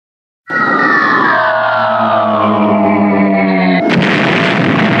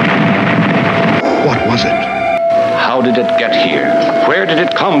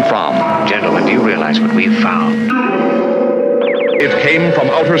It came from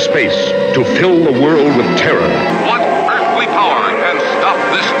outer space to fill the world with terror. What earthly power can stop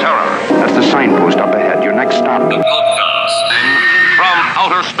this terror? That's the signpost up ahead. Your next stop. The broadcasting from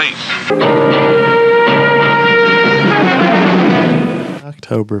outer space.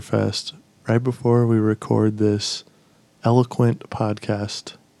 Oktoberfest, right before we record this eloquent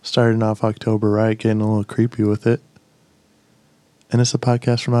podcast, starting off October right, getting a little creepy with it. And it's a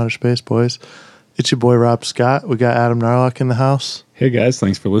podcast from outer space, boys. It's your boy Rob Scott. We got Adam Narlock in the house. Hey guys,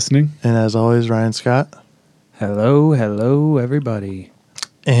 thanks for listening. And as always, Ryan Scott. Hello, everybody.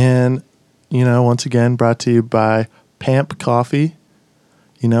 And, once again, brought to you by Pamp Coffee.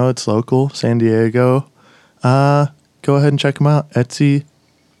 It's local, San Diego. Go ahead and check them out.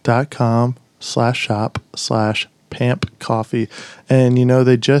 Etsy.com/shop/Pamp Coffee. And,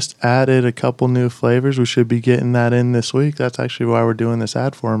 they just added a couple new flavors. We should be getting that in this week. That's actually why we're doing this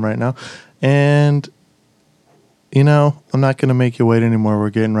ad for them right now. And, I'm not going to make you wait anymore.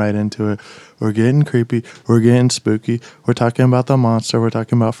 We're getting right into it. We're getting creepy. We're getting spooky. We're talking about the monster. We're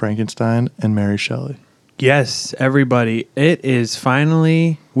talking about Frankenstein and Mary Shelley. Yes, everybody. It is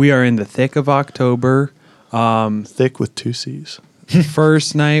finally, we are in the thick of October. Thick with two C's.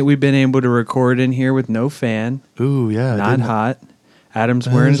 First night we've been able to record in here with no fan. Ooh, yeah. Not hot. Adam's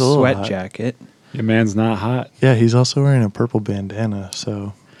wearing a sweat jacket. Your man's not hot. Yeah, he's also wearing a purple bandana,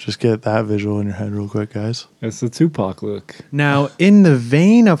 so just get that visual in your head real quick, guys. It's the Tupac look. Now, in the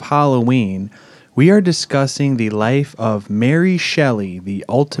vein of Halloween, we are discussing the life of Mary Shelley, the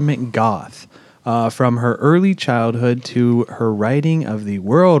ultimate goth, from her early childhood to her writing of the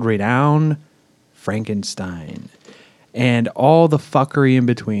world-renowned Frankenstein, and all the fuckery in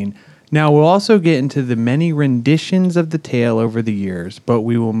between. Now, we'll also get into the many renditions of the tale over the years, but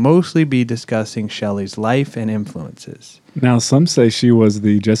we will mostly be discussing Shelley's life and influences. Now, some say she was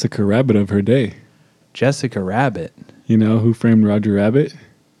the Jessica Rabbit of her day. Jessica Rabbit? You know, Who Framed Roger Rabbit?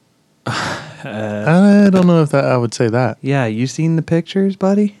 I don't know if I would say that. Yeah, you seen the pictures,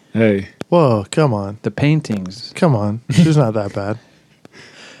 buddy? Hey. Whoa, come on. The paintings. Come on. She's not that bad.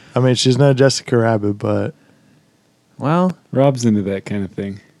 I mean, she's no Jessica Rabbit, but... Well... Rob's into that kind of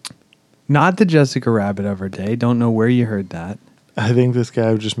thing. Not the Jessica Rabbit of her day. Don't know where you heard that. I think this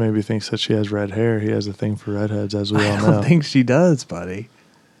guy just maybe thinks that she has red hair. He has a thing for redheads, as we all know. I don't think she does, buddy.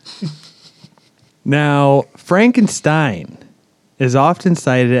 Now, Frankenstein is often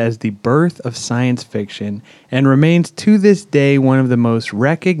cited as the birth of science fiction and remains to this day one of the most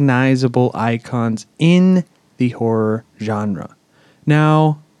recognizable icons in the horror genre.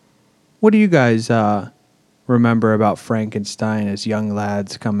 Now, what do you guys remember about Frankenstein as young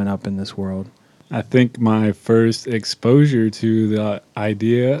lads coming up in this world? I think my first exposure to the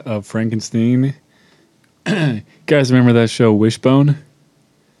idea of Frankenstein... You guys remember that show Wishbone?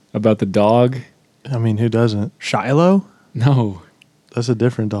 About the dog? I mean, who doesn't? Shiloh? No. That's a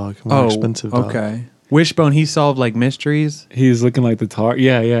different dog. More expensive dog. Okay. Wishbone, he solved like mysteries? He's looking like the tar...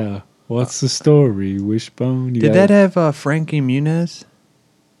 Yeah. What's the story, Wishbone? Did that have Frankie Muniz?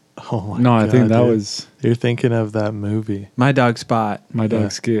 Oh my No, God, I think that dude. was... You're thinking of that movie. My Dog Spot. My dog Yeah.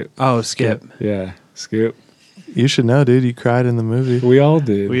 Skip. Oh, Skip. Yeah, Skip. You should know, dude. You cried in the movie. We all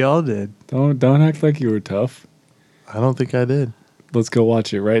did. We all did. Don't act like you were tough. I don't think I did. Let's go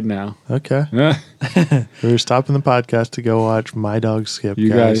watch it right now. Okay. We're stopping the podcast to go watch My Dog Skip, You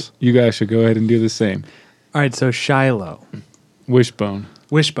guys should go ahead and do the same. All right, so Shiloh. Wishbone,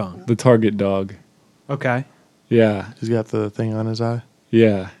 Wishbone. the target dog. Okay. Yeah, He's got the thing on his eye.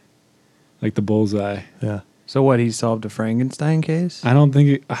 yeah, like the bullseye. Yeah. So what, he solved a Frankenstein case? I don't think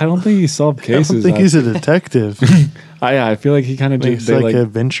he solved cases. I don't think he's a detective. I feel like he kind of It's just like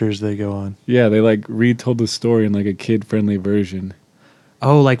adventures they go on. they like retold the story in like a kid friendly version.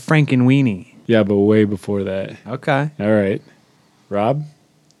 Oh, like Frankenweenie. Yeah, but way before that. Okay. All right, Rob.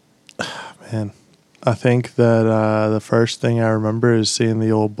 Man, I think that the first thing I remember is seeing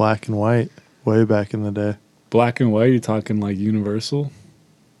the old black and white way back in the day. Black and white. You talking like Universal?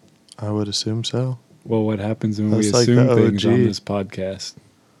 I would assume so. Well, what happens when we That's like assume the things on OG. this podcast?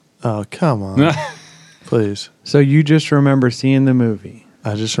 Oh, come on. Please. So you just remember seeing the movie.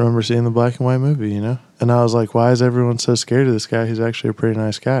 I just remember seeing the black and white movie, And I was like, why is everyone so scared of this guy? He's actually a pretty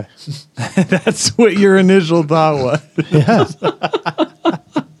nice guy. That's what your initial thought was. Yeah.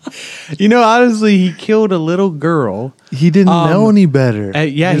 Honestly, he killed a little girl. He didn't know any better.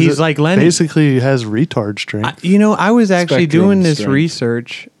 He's like Lenny. Basically, he has retard strength. I was actually Spectrum doing this strength.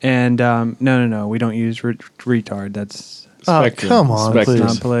 research, and no, we don't use retard. That's Spectrum. Come on, Spectrum. please.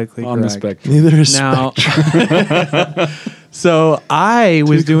 not politically On the correct. spectrum. Neither is Now, so I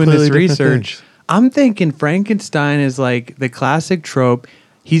was doing this completely different research. things. I'm thinking Frankenstein is like the classic trope.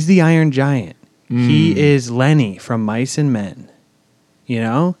 He's the Iron Giant. He is Lenny from Mice and Men. you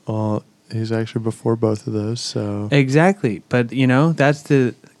know? Well, he's actually before both of those, so Exactly. But, you know, that's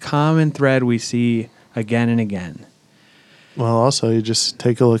the common thread we see again and again. well, also you just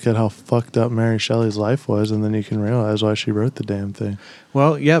take a look at how fucked up Mary Shelley's life was, and then you can realize why she wrote the damn thing.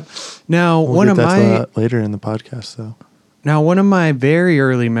 Well, yep. Now, We'll one get of to my that later in the podcast, though. very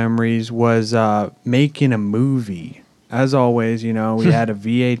early memories was making a movie. As always, you know, we had a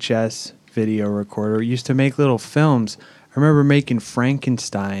VHS video recorder. We used to make little films. I remember making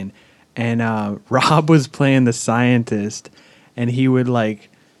Frankenstein, and Rob was playing the scientist, and he would like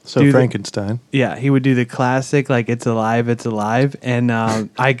So Frankenstein. he would do the classic, like, it's alive, and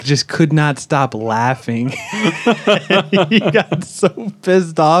I just could not stop laughing. He got so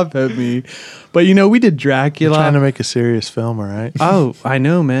pissed off at me. But, you know, we did Dracula. You're trying to make a serious film, all right? Oh, I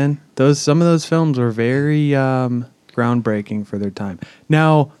know, man. Some of those films were very groundbreaking for their time.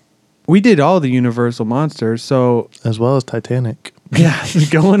 Now, we did all the Universal monsters, so... As well as Titanic. Yeah,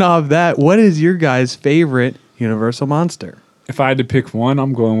 going off that, what is your guys' favorite Universal monster? If I had to pick one,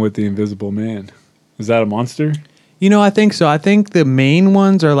 I'm going with the Invisible Man. Is that a monster? You know, I think so. I think the main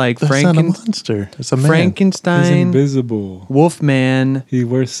ones are like That's not a monster. It's a man. He's Frankenstein, invisible. Wolfman, He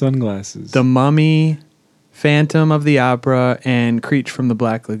wears sunglasses. the Mummy, Phantom of the Opera, and Creature from the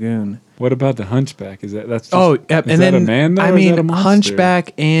Black Lagoon. What about the Hunchback? Is that that's just, Oh, yep. is And that then a man though, I or is that a mean, monster?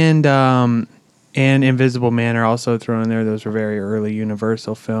 Hunchback and Invisible Man are also thrown in there. Those were very early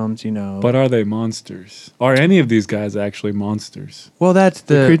Universal films, you know. But are they monsters? Are any of these guys actually monsters? well, that's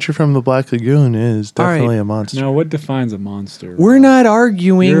The the. creature from the Black Lagoon is All right. definitely a monster. Now, what defines a monster? We're not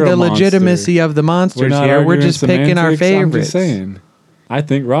arguing You're the a monster. legitimacy of the We're monsters not here. We're arguing just picking our semantics, I'm favorites. just saying. I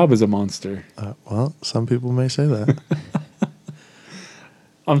think Rob is a monster. Well, some people may say that.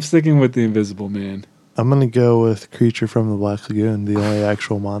 I'm sticking with the Invisible Man. I'm going to go with Creature from the Black Lagoon, the only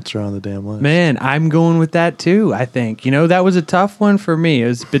actual monster on the damn list. Man, I'm going with that too, I think. You know, that was a tough one for me. It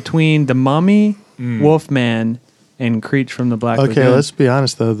was between the Mummy, Wolfman, and Creature from the Black Lagoon. Okay, let's be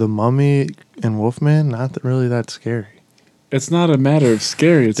honest, though. The Mummy and Wolfman, not really that scary. It's not a matter of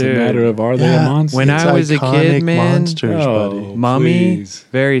scary. It's Dude. a matter of are they a Yeah. monster? When It's I was a kid, iconic man, monsters, Oh. buddy. Mummy, please.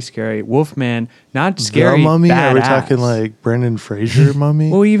 very scary. Wolfman, not scary, The Mummy? Are we badass. talking like Brendan Fraser Mummy?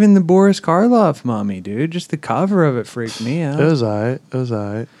 Well, even the Boris Karloff Mummy, dude. Just the cover of it freaked me out. It was alright. It was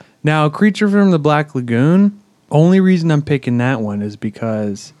alright. Now, Creature from the Black Lagoon, only reason I'm picking that one is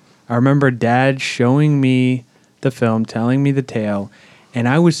because I remember Dad showing me the film, telling me the tale, and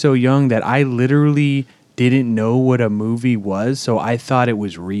I was so young that I literally didn't know what a movie was, so I thought it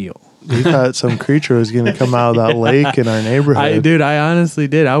was real. You thought some creature was going to come out of that lake in our neighborhood. I honestly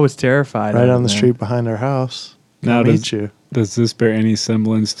did. I was terrified. right of on it, the man. street behind our house. Now, Come does, meet you. does this bear any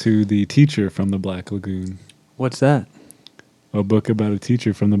semblance to the teacher from the Black Lagoon? What's that? A book about a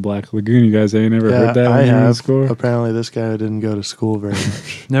teacher from the Black Lagoon. You guys ain't never Yeah, heard that I when you were in have. school? Apparently, this guy didn't go to school very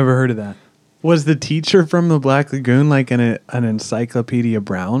much. Never heard of that. Was the teacher from the Black Lagoon like an Encyclopedia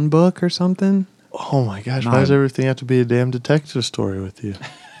Brown book or something? Oh my gosh, why does everything have to be a damn detective story with you?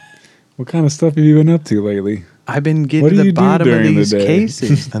 What kind of stuff have you been up to lately? I've been getting What to do the you do bottom of during the these day?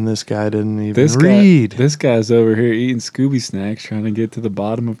 cases. And this guy didn't even This read. guy, this guy's over here eating Scooby snacks, trying to get to the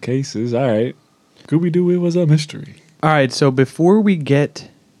bottom of cases. All right, Scooby Doo, it was a mystery. All right, so before we get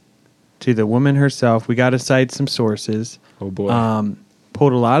to the woman herself, we got to cite some sources. Oh boy.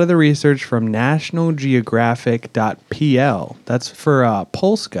 Pulled a lot of the research from nationalgeographic.pl. That's for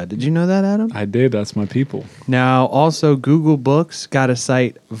Polska. Did you know that, Adam? I did. That's my people. Now, also Google Books got to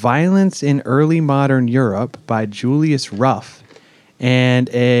cite Violence in Early Modern Europe by Julius Ruff and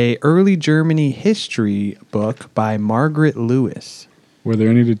a Early Germany history book by Margaret Lewis. Were there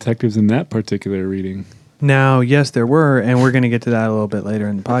any detectives in that particular reading? Now, yes, there were, and we're going to get to that a little bit later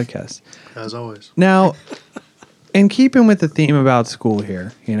in the podcast. As always. Now, in keeping with the theme about school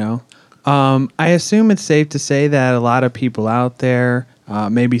here, you know, I assume it's safe to say that a lot of people out there,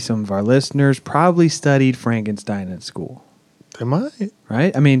 maybe some of our listeners, probably studied Frankenstein at school, They might.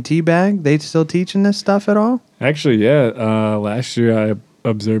 right? I mean, Teabag, they still teaching this stuff at all? Actually, yeah. Last year I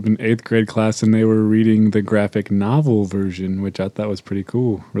observed an 8th grade class and they were reading the graphic novel version, which I thought was pretty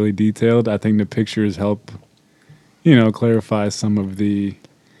cool. Really detailed. I think the pictures help, clarify some of the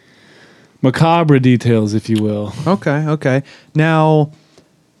macabre details, if you will. Okay. Now,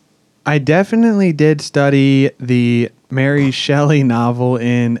 I definitely did study the Mary Shelley novel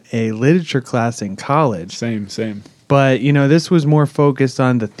in a literature class in college. Same. But, this was more focused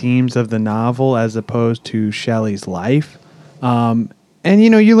on the themes of the novel as opposed to Shelley's life. And,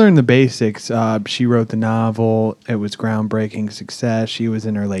 you learn the basics. She wrote the novel. It was groundbreaking success. She was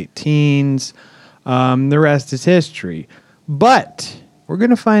in her late teens. The rest is history. But we're going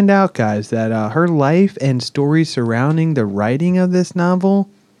to find out, guys, that her life and story surrounding the writing of this novel,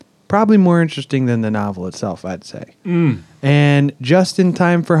 probably more interesting than the novel itself, I'd say. And just in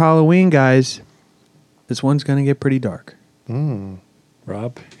time for Halloween, guys, this one's going to get pretty dark.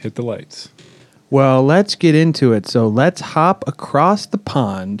 Rob, hit the lights. Well, let's get into it. So let's hop across the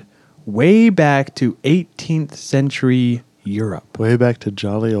pond way back to 18th century Europe. Way back to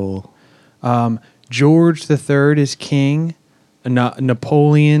jolly old. George III is king.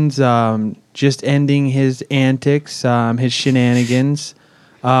 Napoleon's just ending his antics, his shenanigans.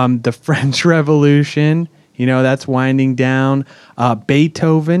 The French Revolution, that's winding down.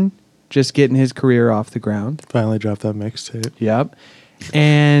 Beethoven just getting his career off the ground. Finally dropped that mixtape. Yep.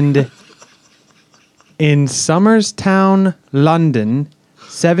 And in Somerstown, London,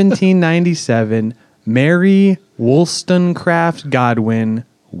 1797, Mary Wollstonecraft Godwin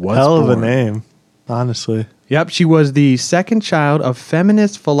was Hell of a born. name, honestly. Yep, she was the second child of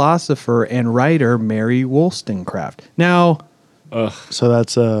feminist philosopher and writer Mary Wollstonecraft. Now, So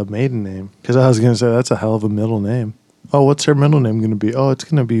that's a maiden name. Because I was going to say, that's a hell of a middle name. Oh, what's her middle name going to be? Oh, it's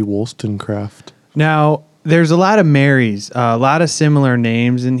going to be Wollstonecraft. Now, there's a lot of Marys, a lot of similar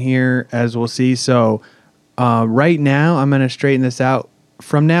names in here, as we'll see. So, right now, I'm going to straighten this out.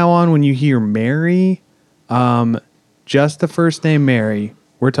 From now on, when you hear Mary, just the first name Mary,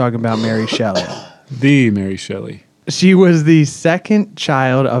 we're talking about Mary Shelley. The Mary Shelley. She was the second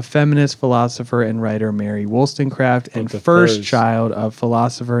child of feminist philosopher and writer Mary Wollstonecraft and the first child of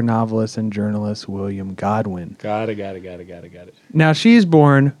philosopher, novelist, and journalist William Godwin. Got it. Now, she's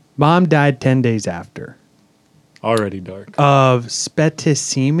born. Mom died 10 days after. Already dark. Of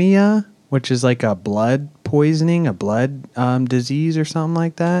septicemia, which is like a blood poisoning, a blood disease or something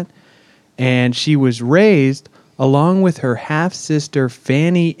like that. And she was raised along with her half-sister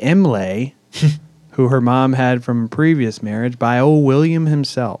Fanny Imlay, who her mom had from a previous marriage, by old William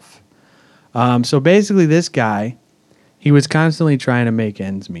himself. So basically this guy, he was constantly trying to make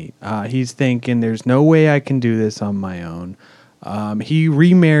ends meet. He's thinking, there's no way I can do this on my own. He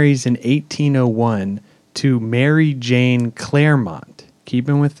remarries in 1801 to Mary Jane Claremont,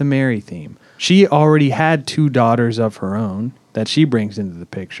 keeping with the Mary theme. She already had 2 daughters of her own that she brings into the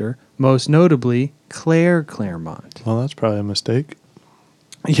picture, most notably Claire Claremont. Well, that's probably a mistake.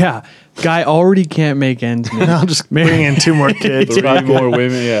 Yeah, guy already can't make ends meet. I'll just bring in 2 more kids. 3 more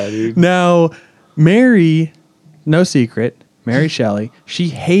women, yeah, dude. Now, Mary, no secret, Mary Shelley, she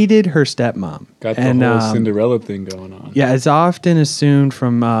hated her stepmom. Got the whole Cinderella thing going on. Yeah, it's often assumed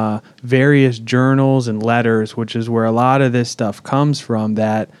from various journals and letters, which is where a lot of this stuff comes from,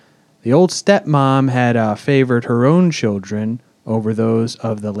 that the old stepmom had favored her own children over those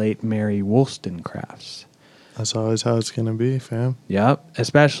of the late Mary Wollstonecrafts. That's always how it's going to be, fam. Yep,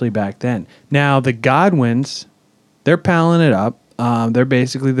 especially back then. Now, the Godwins, they're palling it up. They're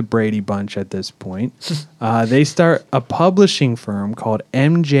basically the Brady Bunch at this point. They start a publishing firm called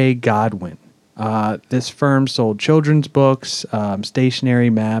M.J. Godwin. This firm sold children's books, stationery,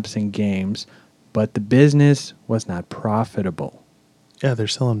 maps, and games, but the business was not profitable. Yeah, they're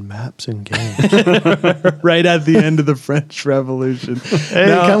selling maps and games. Right at the end of the French Revolution. Hey,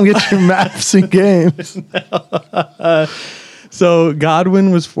 come get your maps and games. So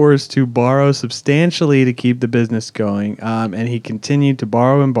Godwin was forced to borrow substantially to keep the business going, and he continued to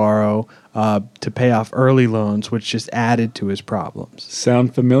borrow and borrow to pay off early loans, which just added to his problems.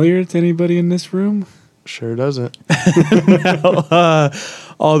 Sound familiar to anybody in this room? Sure doesn't.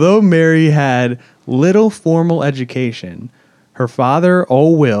 Although Mary had little formal education, her father,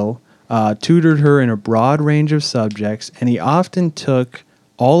 Old Will, tutored her in a broad range of subjects, and he often took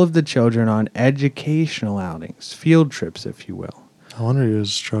all of the children on educational outings, field trips, if you will. I wonder he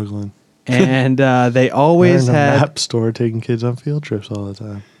was struggling. And they always They're in a had map store taking kids on field trips all the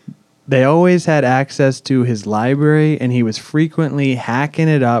time. They always had access to his library, and he was frequently hacking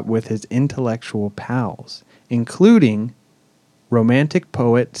it up with his intellectual pals, including romantic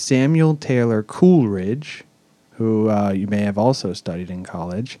poet Samuel Taylor Coleridge, who you may have also studied in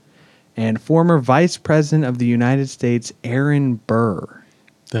college, and former Vice President of the United States, Aaron Burr.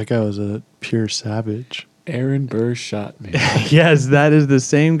 That guy was a pure savage. Aaron Burr shot me. Yes, that is the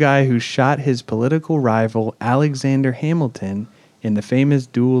same guy who shot his political rival, Alexander Hamilton, in the famous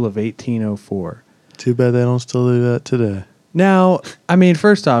duel of 1804. Too bad they don't still do that today. Now, I mean,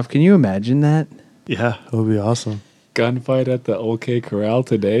 first off, can you imagine that? Yeah, it would be awesome. Gunfight at the OK Corral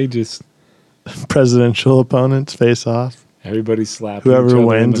today, just Presidential opponents face off. everybody slapping each Whoever other in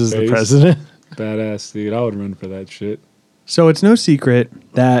wins the is the face. president. Badass, dude. I would run for that shit. So it's no secret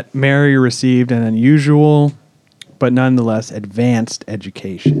that Mary received an unusual, but nonetheless advanced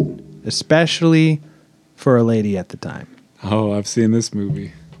education, especially for a lady at the time. Oh, I've seen this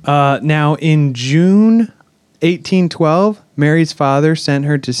movie. Now, in June 1812, Mary's father sent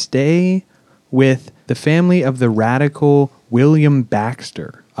her to stay with the family of the radical William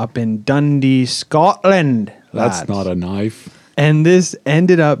Baxter up in Dundee, Scotland. That's lads. not a knife. And this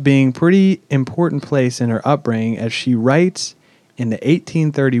ended up being pretty important place in her upbringing, as she writes in the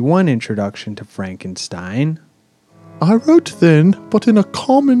 1831 introduction to Frankenstein. I wrote then, but in a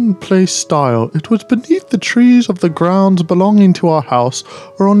commonplace style. It was beneath the trees of the grounds belonging to our house,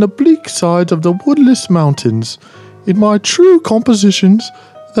 or on the bleak sides of the woodless mountains. In my true compositions,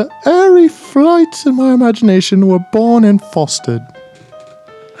 the airy flights in my imagination were born and fostered.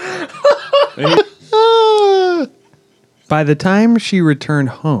 By the time she returned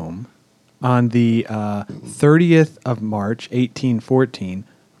home on the 30th of March, 1814,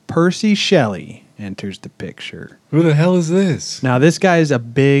 Percy Shelley enters the picture. Who the hell is this? Now, this guy is a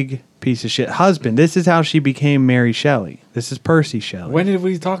big piece of shit husband. This is how she became Mary Shelley. This is Percy Shelley. When did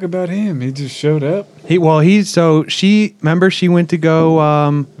we talk about him? He just showed up. She went to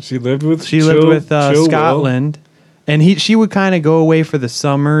go. She lived with Scotland, and she would kind of go away for the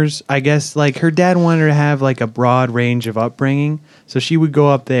summers. I guess like her dad wanted her to have like a broad range of upbringing, so she would go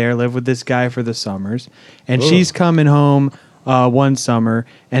up there, live with this guy for the summers, and she's coming home one summer,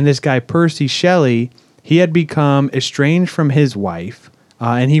 and this guy Percy Shelley, he had become estranged from his wife,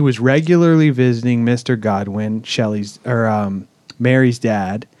 and he was regularly visiting Mr. Godwin, Mary's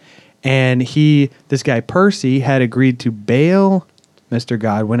dad, and this guy Percy had agreed to bail Mr.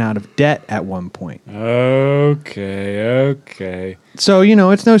 Godwin out of debt at one point. Okay. So,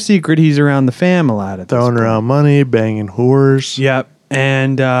 it's no secret he's around the fam a lot at this Throwing point. around money, banging whores. Yep.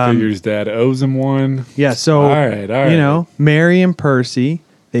 And Figures dad owes him one. yeah, so All right. Mary and Percy,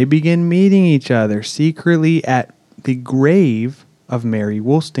 they begin meeting each other secretly at the grave of Mary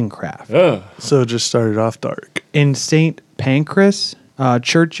Wollstonecraft Ugh. So it just started off dark. in St. Pancras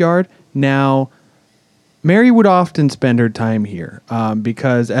churchyard. Now, Mary would often spend her time here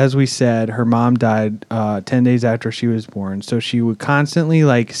because, as we said, her mom died 10 days after she was born. So she would constantly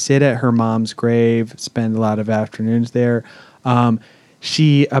sit at her mom's grave, spend a lot of afternoons there.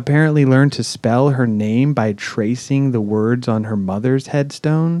 She apparently learned to spell her name by tracing the words on her mother's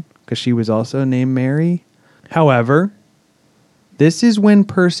headstone because she was also named Mary. However, this is when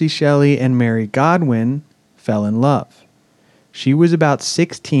Percy Shelley and Mary Godwin fell in love. She was about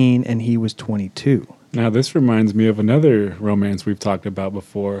 16 and he was 22. Now, this reminds me of another romance we've talked about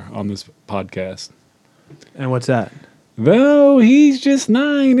before on this podcast. And what's that? Though he's just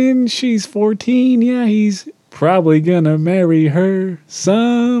 9 and she's 14, yeah, he's probably gonna marry her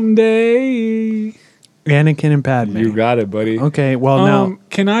someday. Anakin and Padme. You got it, buddy. Okay, well now.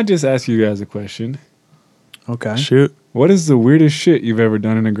 Can I just ask you guys a question? Okay. Shoot. What is the weirdest shit you've ever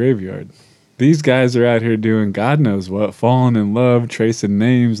done in a graveyard? These guys are out here doing God knows what, falling in love, tracing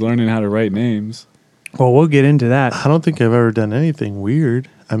names, learning how to write names. Well, we'll get into that. I don't think I've ever done anything weird.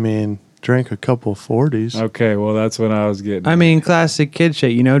 I mean, drank a couple 40s. Okay, well, that's what I was getting. I mean, classic kid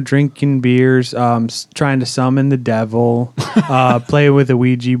shit, drinking beers, trying to summon the devil, play with a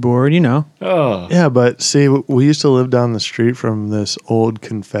Ouija board, Oh. Yeah, but see, we used to live down the street from this old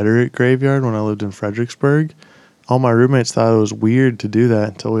Confederate graveyard when I lived in Fredericksburg. All my roommates thought it was weird to do that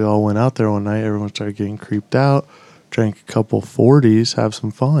until we all went out there one night. Everyone started getting creeped out, drank a couple 40s, have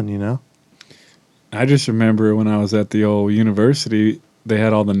some fun, I just remember when I was at the old university, they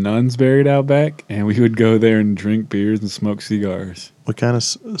had all the nuns buried out back, and we would go there and drink beers and smoke cigars. What kind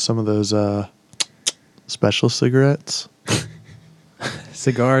of some of those special cigarettes?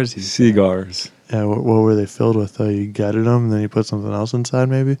 Cigars. Cigars. Yeah, what were they filled with? You gutted them, and then you put something else inside,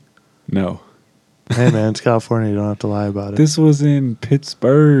 maybe? No. Hey, man, it's California. You don't have to lie about it. This was in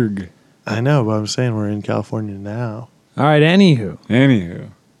Pittsburgh. I know, but I'm saying we're in California now. All right, anywho.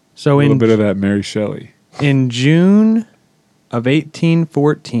 So A little bit of that Mary Shelley. in June of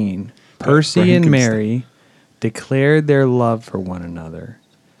 1814, Percy and Mary declared their love for one another,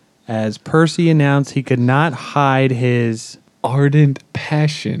 as Percy announced he could not hide his Ardent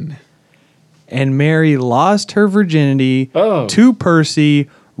passion. and Mary lost her virginity Oh. to Percy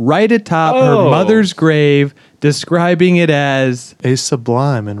right atop her Oh. mother's grave, describing it as, A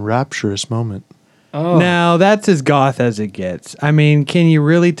sublime and rapturous moment. Oh. now that's as goth as it gets. I mean, can you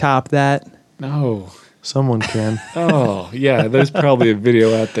really top that? No. Someone can. Oh, yeah, there's probably a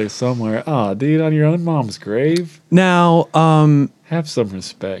video out there somewhere. Oh, dude, on your own mom's grave? Now, Have some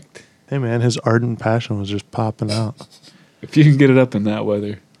respect. Hey, man, his ardent passion was just popping out. If you can get it up in that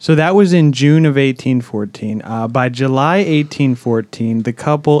weather. so that was in June of 1814. By July 1814, the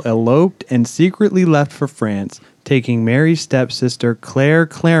couple eloped and secretly left for France, taking Mary's stepsister Claire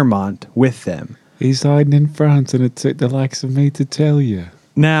Claremont with them. He's hiding in France, and it took the likes of me to tell you.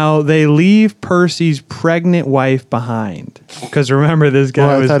 Now, they leave Percy's pregnant wife behind. Because remember, this guy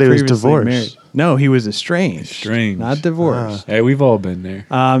Well, I was thought he was previously divorced. married. No, he was estranged. Estranged. Not divorced. Hey, we've all been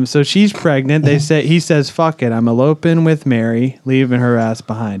there. So she's pregnant. He says, fuck it, I'm eloping with Mary, leaving her ass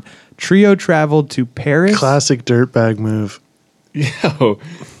behind. Trio traveled to Paris. Classic dirtbag move. Yo,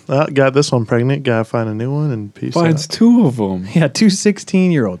 Got this one pregnant. Gotta find a new one and peace finds out. 2 of them. Yeah, 2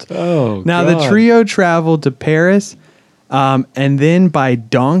 16-year-olds. Oh, Now, God. the trio traveled to Paris and then by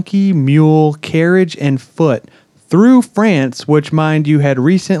donkey, mule, carriage, and foot through France, which, mind you, had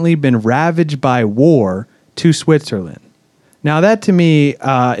recently been ravaged by war, to Switzerland. Now, that to me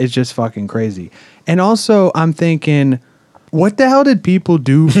is just fucking crazy. And also, I'm thinking, what the hell did people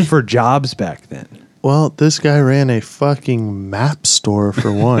do for jobs back then? Well, this guy ran a fucking map store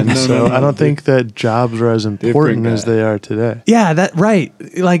for one, so I don't think that jobs were as important as guy. they are today. Yeah, that right.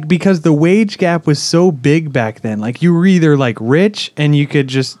 Like, because the wage gap was so big back then. Like, you were either like rich and you could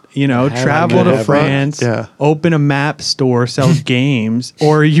just, travel to whatever. France, Yeah. open a map store, sell games,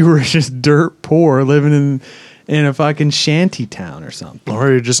 or you were just dirt poor living in a fucking shanty town or something.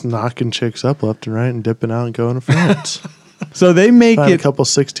 Or you're just knocking chicks up left and right and dipping out and going to France. So they make Find a it couple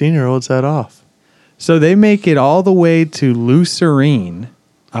 16-year-olds head off. So they make it all the way to Lucerne,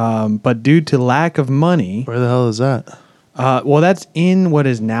 but due to lack of money, Where the hell is that? well, that's in what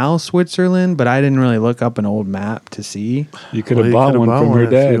is now Switzerland, but I didn't really look up an old map to see. You could Well, have you bought could've one bought from one her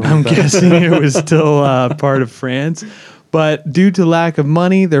if you dad. I'm guessing it was still part of France, but due to lack of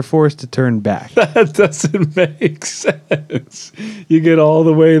money, they're forced to turn back. That doesn't make sense. You get all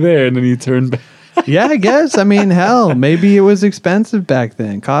the way there, and then you turn back. Yeah, I guess. I mean, hell, maybe it was expensive back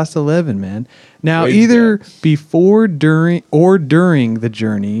then. Cost of living, man. Now, Wage either gap. before, during the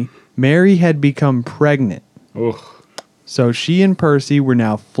journey, Mary had become pregnant. Oh, So she and Percy were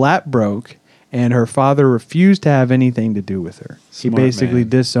now flat broke, and her father refused to have anything to do with her. He Smart basically man.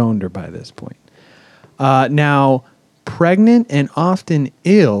 disowned her by this point. Now, pregnant and often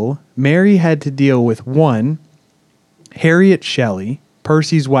ill, Mary had to deal with one, Harriet Shelley,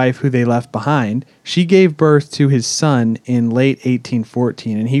 Percy's wife, who they left behind. She gave birth to his son in late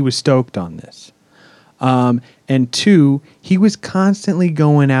 1814, and he was stoked on this. And 2, he was constantly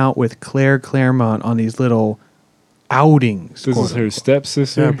going out with Claire Claremont on these little outings. this is her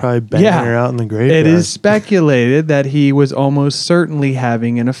stepsister. Yeah, probably banging Yeah. her out in the graveyard. It is speculated that he was almost certainly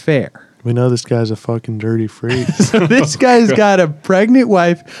having an affair. We know this guy's a fucking dirty freak. So this guy's got a pregnant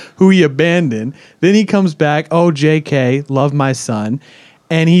wife who he abandoned. Then he comes back. Oh, JK, love my son.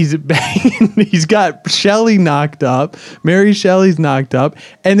 And he's banging, he's got Shelley knocked up. Mary Shelley's knocked up.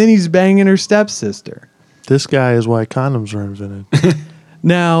 And then he's banging her stepsister. This guy is why condoms were invented.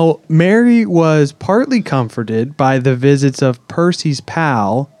 Now, Mary was partly comforted by the visits of Percy's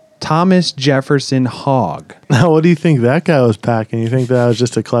pal, Thomas Jefferson Hogg. Now, what do you think that guy was packing? You think that was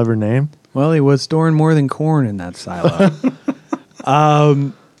just a clever name? Well, he was storing more than corn in that silo.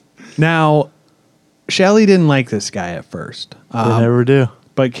 Now, Shelley didn't like this guy at first, They never do.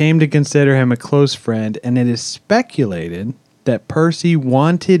 but came to consider him a close friend, and it is speculated that Percy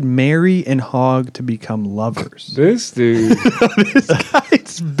wanted Mary and Hogg to become lovers. This dude.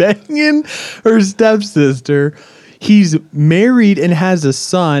 He's banging her stepsister. He's married and has a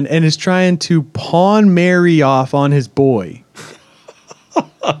son and is trying to pawn Mary off on his boy.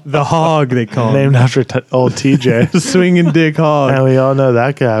 The Hog, they call him. Named after old TJ. Swinging Dick Hog. And we all know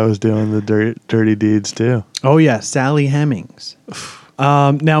that guy was doing the dirty deeds too. Oh, yeah, Sally Hemings.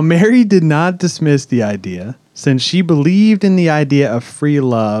 Now, Mary did not dismiss the idea since she believed in the idea of free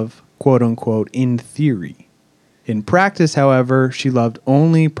love, quote unquote, in theory. In practice, however, she loved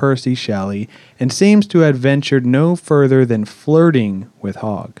only Percy Shelley and seems to have ventured no further than flirting with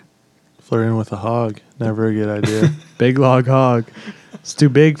Hogg. Flirting with a hog. Never a good idea. Big log Hogg. It's too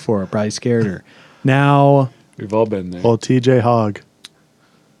big for her, probably scared her. Now, We've all been there. Old TJ Hog.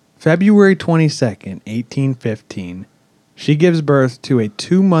 February 22nd, 1815, she gives birth to a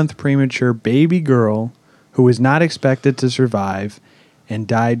 2-month premature baby girl who was not expected to survive and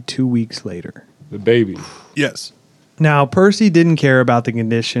died 2 weeks later. The baby. Yes. Now, Percy didn't care about the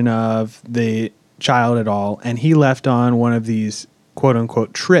condition of the child at all, and he left on one of these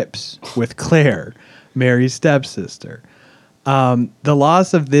quote-unquote trips with Claire, Mary's stepsister. The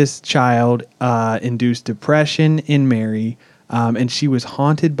loss of this child induced depression in Mary, and she was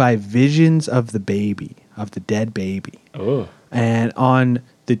haunted by visions of the baby, of the dead baby. Oh. And on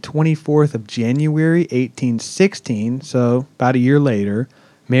the 24th of January, 1816, so about a year later,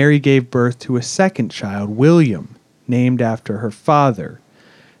 Mary gave birth to a second child, William, named after her father.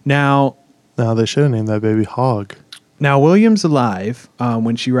 Now, No, they should have named that baby Hog. Now, William's alive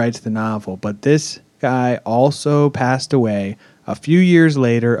when she writes the novel, but this guy also passed away a few years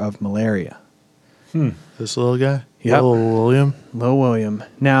later of malaria. This little guy? Yep. Little William? Little William.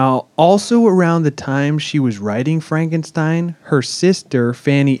 Now, also around the time she was writing Frankenstein, her sister,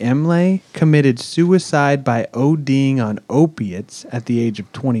 Fanny Emley, committed suicide by ODing on opiates at the age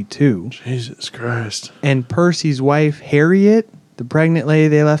of 22. Jesus Christ. And Percy's wife, Harriet, the pregnant lady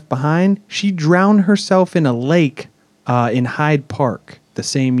they left behind, she drowned herself in a lake in Hyde Park the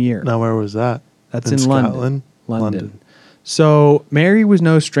same year. Now, where was that? That's in in Scotland? London. So Mary was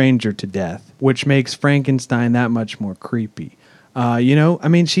no stranger to death, which makes Frankenstein that much more creepy.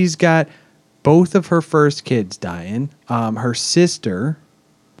 She's got both of her first kids dying. Her sister,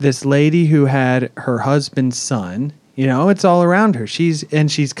 this lady who had her husband's son, it's all around her.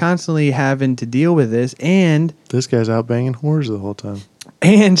 She's constantly having to deal with this, and This guy's out banging whores the whole time.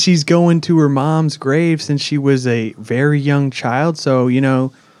 she's going to her mom's grave since she was a very young child.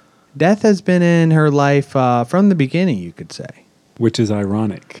 So, death has been in her life from the beginning, you could say. Which is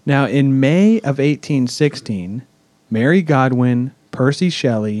ironic. Now, in May of 1816, Mary Godwin, Percy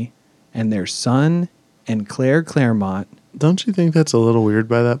Shelley, and their son and Claire Claremont. Don't you think that's a little weird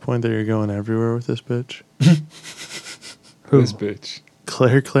by that point that you're going everywhere with this bitch? Who? This bitch.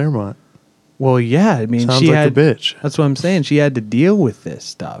 Claire Claremont. Well, yeah, I mean, Sounds she like had. a bitch. That's what I'm saying. She had to deal with this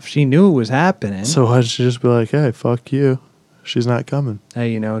stuff. She knew it was happening. So why'd she just be like, hey, fuck you? She's not coming.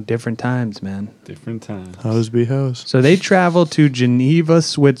 Hey, different times, man. Different times. Hoes be hoes. So they traveled to Geneva,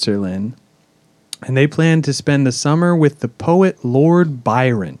 Switzerland, and they planned to spend the summer with the poet Lord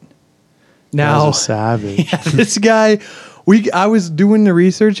Byron. Now, That's a savage. this guy, I was doing the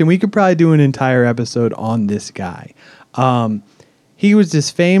research, and we could probably do an entire episode on this guy. He was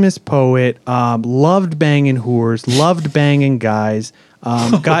this famous poet, loved banging whores, loved banging guys,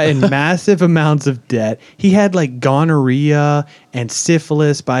 got in massive amounts of debt. He had like gonorrhea and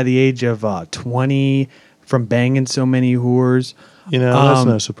syphilis by the age of 20 from banging so many whores. That's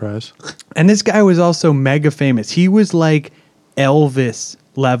no surprise. And this guy was also mega famous. He was like Elvis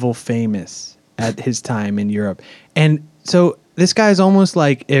level famous at his time in Europe. And so this guy's almost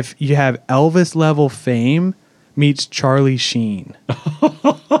like if you have Elvis level fame meets Charlie Sheen.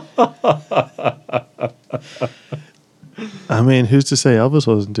 I mean, who's to say Elvis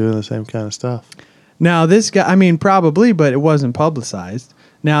wasn't doing the same kind of stuff? Now this guy, probably, but it wasn't publicized.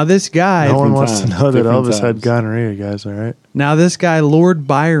 Now this guy, No one wants to know that Different Elvis had times. gonorrhea, guys, all right? Now this guy, Lord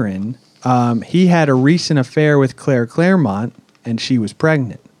Byron, he had a recent affair with Claire Claremont, and she was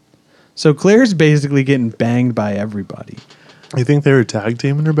pregnant. So Claire's basically getting banged by everybody. You think they were tag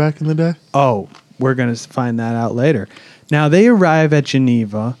teaming her back in the day? Oh, we're going to find that out later. Now, they arrive at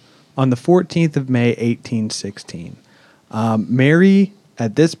Geneva on the 14th of May, 1816. Mary,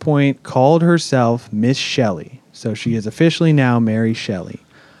 at this point, called herself Miss Shelley. So she is officially now Mary Shelley.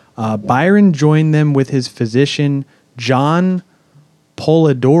 Byron joined them with his physician, John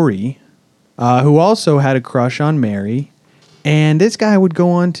Polidori, who also had a crush on Mary. And this guy would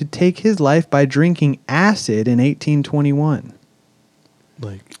go on to take his life by drinking acid in 1821.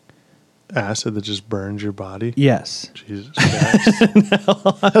 Like acid that just burns your body? Yes. Jesus Christ.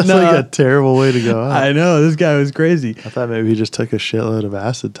 That's like a terrible way to go out. I know, this guy was crazy. I thought maybe he just took a shitload of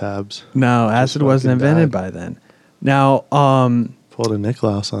acid tabs. No, acid wasn't fucking invented died. by then. Now, Pulled a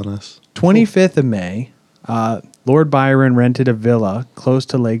Nicklaus on us. 25th of May, Lord Byron rented a villa close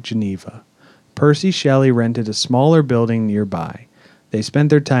to Lake Geneva. Percy Shelley rented a smaller building nearby. They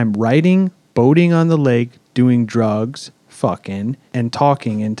spent their time writing, boating on the lake, doing drugs, fucking, and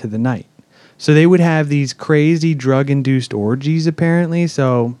talking into the night. So they would have these crazy drug-induced orgies, apparently.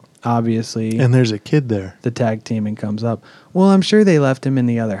 So, obviously, And there's a kid there. the tag teaming comes up. Well, I'm sure they left him in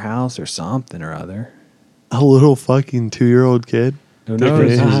the other house or something or other. A little fucking 2-year-old kid. Who Different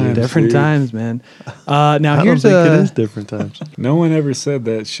knows? times, Different dude. times, man. Now I here's don't think it a is different times. No one ever said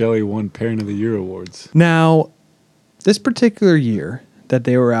that Shelley won Parent of the Year awards. now this particular year that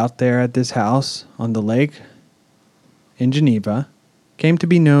they were out there at this house on the lake in Geneva came to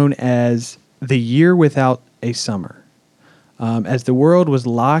be known as the year without a summer, as the world was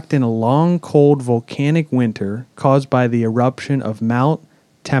locked in a long, cold volcanic winter caused by the eruption of Mount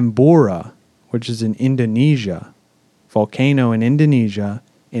Tambora, which is in Indonesia, volcano in Indonesia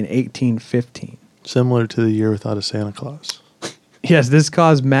in 1815. Similar to the year without a Santa Claus. Yes, this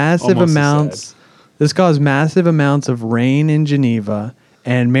caused massive Almost as amounts. sad. This caused massive amounts of rain in Geneva,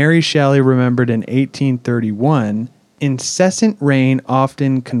 and Mary Shelley remembered in 1831, incessant rain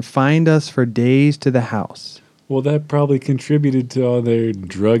often confined us for days to the house. Well, that probably contributed to all their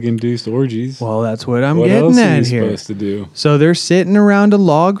drug-induced orgies. Well, that's what I'm what getting else are at you here. supposed to do? So they're sitting around a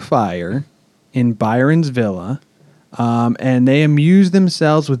log fire in Byron's villa. and they amused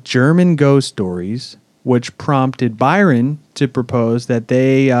themselves with German ghost stories, which prompted Byron to propose that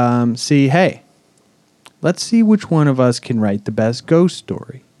they hey, let's see which one of us can write the best ghost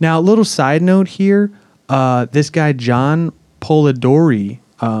story. Now, a little side note here, this guy John Polidori,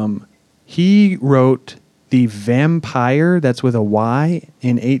 he wrote The Vampire, that's with a Y,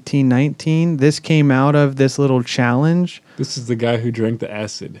 in 1819. This came out of this little challenge. This is the guy who drank the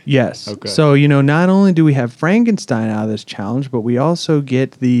acid. Yes. Okay. So, not only do we have Frankenstein out of this challenge, but we also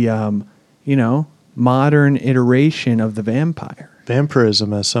get the, modern iteration of the vampire.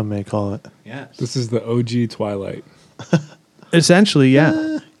 Vampirism, as some may call it. Yes. This is the OG Twilight. Essentially,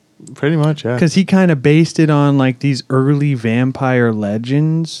 yeah. Pretty much, yeah. Because he kind of based it on like these early vampire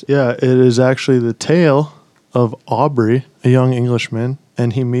legends. Yeah, it is actually the tale of Aubrey, a young Englishman,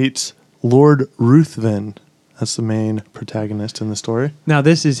 and he meets Lord Ruthven. That's the main protagonist in the story. Now,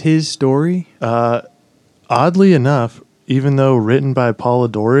 this is his story. Oddly enough, even though written by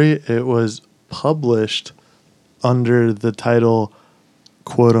Polidori, it was published under the title,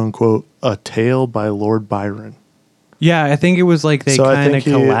 quote unquote, A Tale by Lord Byron. Yeah, I think it was like they So I kind of think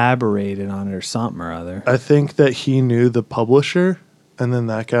he- collaborated on it or something or other. I think that he knew the publisher, and then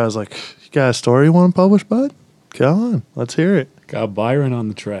that guy was like, "You got a story you want to publish, bud? Come on, let's hear it." Got Byron on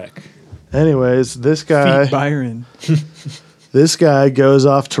the track. Anyways, this guy, Feet Byron. this guy goes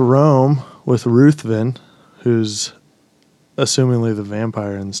off to Rome with Ruthven, who's assumingly the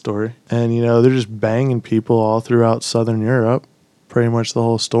vampire in the story. And, they're just banging people all throughout Southern Europe, pretty much the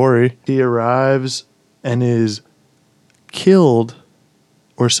whole story. He arrives and is killed,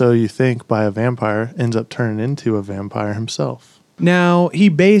 or so you think, by a vampire, ends up turning into a vampire himself. Now, he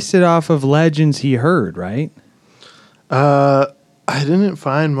based it off of legends he heard, right? I didn't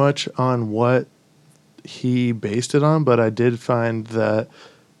find much on what he based it on, but I did find that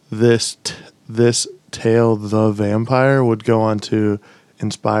this tale, The Vampire, would go on to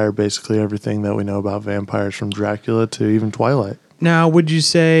inspire basically everything that we know about vampires, from Dracula to even Twilight. Now, would you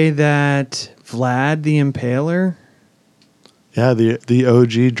say that Vlad the Impaler? Yeah, the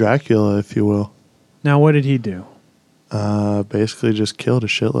OG Dracula, if you will. Now, what did he do? Basically just killed a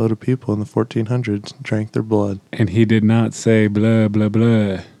shitload of people in the 1400s, drank their blood. And he did not say blah, blah,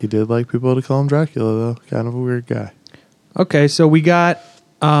 blah. He did like people to call him Dracula, though. Kind of a weird guy. Okay, so we got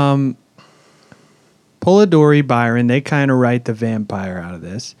Polidori, Byron. They kind of write the vampire out of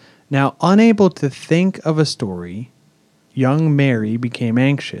this. Now, unable to think of a story, young Mary became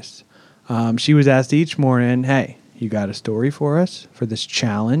anxious. She was asked each morning, "Hey, you got a story for us for this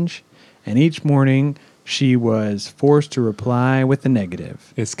challenge?" And each morning, she was forced to reply with a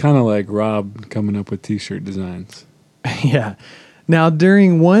negative. It's kind of like Rob coming up with T-shirt designs. Yeah. Now,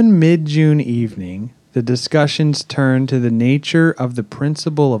 during one mid-June evening, the discussions turned to the nature of the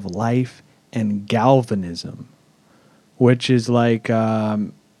principle of life and galvanism, which is like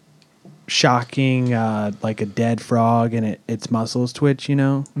shocking, like a dead frog and its muscles twitch, I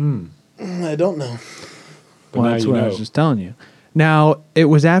don't know. But Well, now that's you what I know. was just telling you. Now, it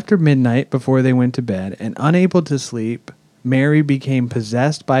was after midnight before they went to bed, and unable to sleep, Mary became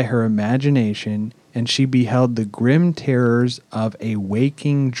possessed by her imagination, and she beheld the grim terrors of a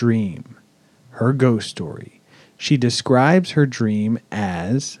waking dream. Her ghost story. She describes her dream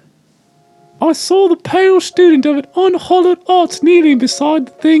as, I saw the pale student of an unhallowed art kneeling beside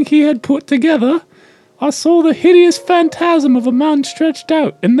the thing he had put together. I saw the hideous phantasm of a man stretched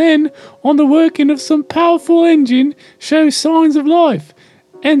out, and then, on the working of some powerful engine, show signs of life,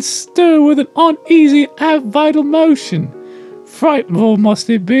 and stir with an uneasy vital motion. Frightful must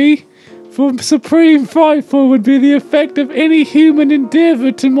it be, for supreme frightful would be the effect of any human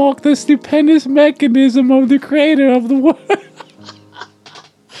endeavor to mark the stupendous mechanism of the creator of the world.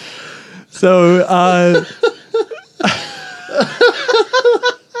 so,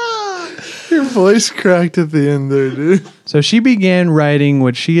 Your voice cracked at the end there, dude. So she began writing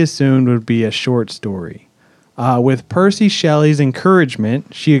what she assumed would be a short story. With Percy Shelley's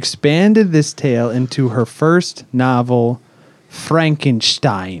encouragement, she expanded this tale into her first novel,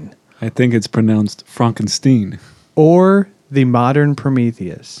 Frankenstein, I think it's pronounced Frankenstein. or The Modern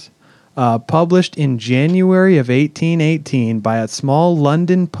Prometheus. Published in January of 1818 by a small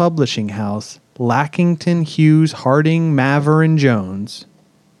London publishing house, Lackington, Hughes, Harding, Maver, and Jones.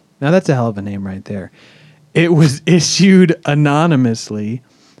 Now that's a hell of a name right there. It was issued anonymously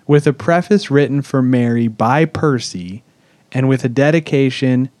with a preface written for Mary by Percy and with a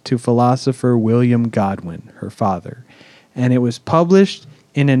dedication to philosopher William Godwin, her father. And it was published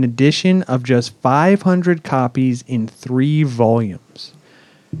in an edition of just 500 copies in 3 volumes.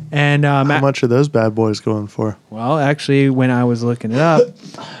 And How much are those bad boys going for? well, actually, when I was looking it up,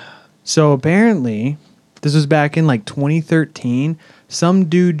 so apparently This was back in like 2013. Some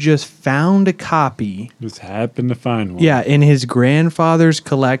dude just found a copy. Just happened to find one. Yeah, in his grandfather's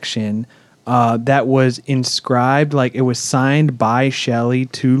collection that was inscribed, like it was signed by Shelley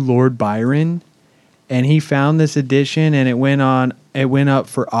to Lord Byron. And he found this edition and it went up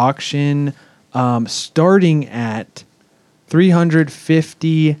for auction starting at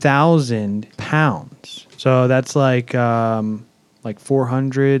 £350,000. So that's like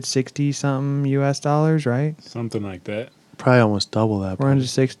 460 something US dollars, right? Something like that. Probably almost double that.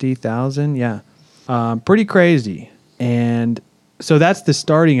 460,000, yeah. Pretty crazy. And so that's the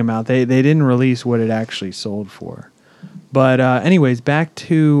starting amount. They didn't release what it actually sold for. But anyways, back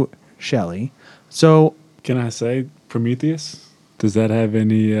to Shelley. So can I say Prometheus? Does that have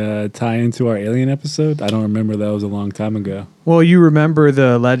any tie into our Alien episode? I don't remember. That was a long time ago. Well, you remember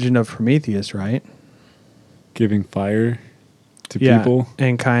the legend of Prometheus, right? Giving fire to people.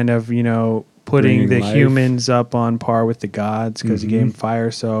 And kind of, putting Bringing the life. humans up on par with the gods because he gave them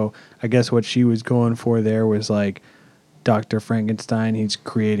fire. So I guess what she was going for there was like Dr. Frankenstein. He's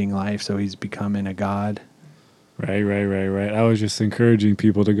creating life, so he's becoming a god. Right. I was just encouraging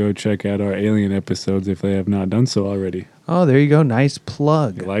people to go check out our Alien episodes if they have not done so already. Oh, there you go. Nice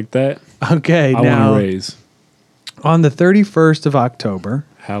plug. You like that? Okay, I now want to raise. on the 31st of October,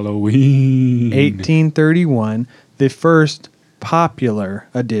 Halloween. 1831, the first popular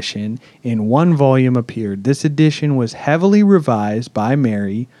edition in one volume appeared. This edition was heavily revised by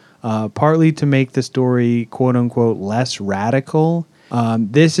Mary, partly to make the story, quote unquote, less radical.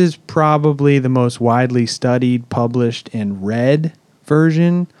 This is probably the most widely studied, published, and read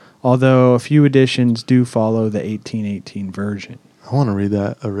version, although a few editions do follow the 1818 version. I want to read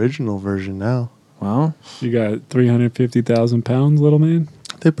that original version now. Well, You got 350,000 pounds, little man?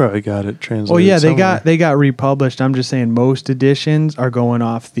 They probably got it translated. well, yeah, somewhere. they got republished. I'm just saying most editions are going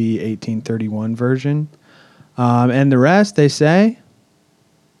off the 1831 version, and the rest they say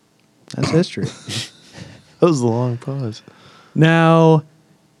that's history. That was a long pause. Now,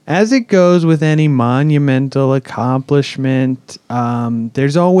 as it goes with any monumental accomplishment,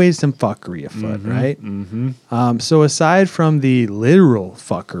 there's always some fuckery afoot, right? Mm-hmm. So aside from the literal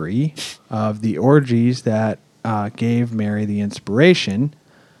fuckery of the orgies that gave Mary the inspiration,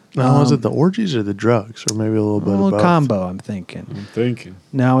 Now, was it the orgies or the drugs, or maybe a little bit a of little both? combo, I'm thinking. I'm thinking.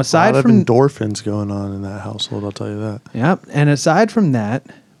 Now, A aside lot of from endorphins going on in that household, I'll tell you that. Yep. And aside from that,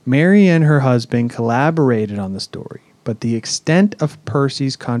 Mary and her husband collaborated on the story, but the extent of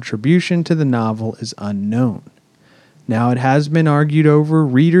Percy's contribution to the novel is unknown. Now, it has been argued over,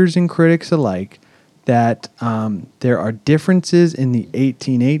 readers and critics alike, that there are differences in the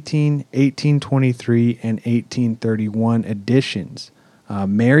 1818, 1823, and 1831 editions.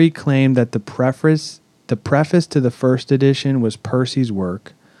 Mary claimed that the preface to the first edition was Percy's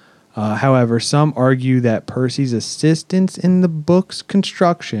work. However, some argue that Percy's assistance in the book's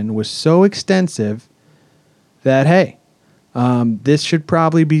construction was so extensive that, hey, this should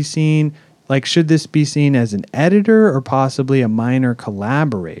probably be seen, should this be seen as an editor or possibly a minor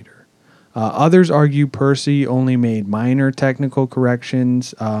collaborator? Others argue Percy only made minor technical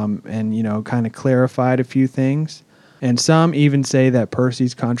corrections and, kind of clarified a few things. And some even say that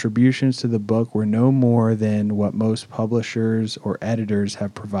Percy's contributions to the book were no more than what most publishers or editors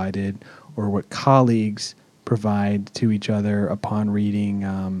have provided or what colleagues provide to each other upon reading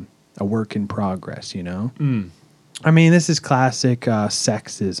a work in progress, I mean, this is classic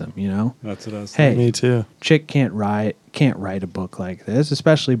sexism, That's what I was Hey, Me too. chick can't write a book like this,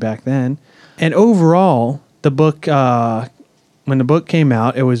 especially back then. And overall, the book, when the book came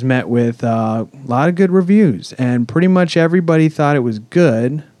out, it was met with a lot of good reviews, and pretty much everybody thought it was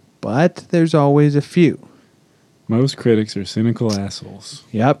good, but there's always a few. Most critics are cynical assholes.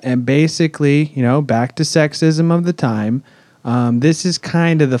 Yep, and basically, back to sexism of the time, this is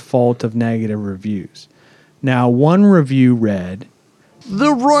kind of the fault of negative reviews. Now, one review read,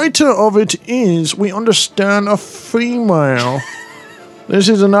 The writer of it is, we understand, a female. This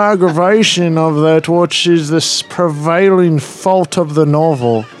is an aggravation of that which is the prevailing fault of the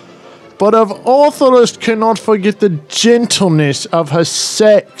novel. But our authoress cannot forget the gentleness of her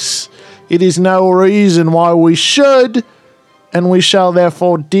sex. It is no reason why we should, and we shall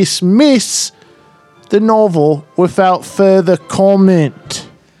therefore dismiss the novel without further comment.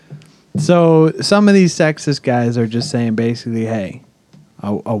 So some of these sexist guys are just saying basically, hey,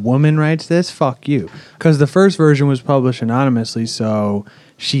 a woman writes this, fuck you. Because the first version was published anonymously, so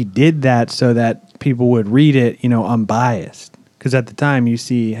she did that so that people would read it, unbiased. Because at the time you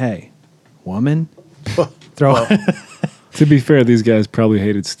see, hey, woman? Throw To be fair, these guys probably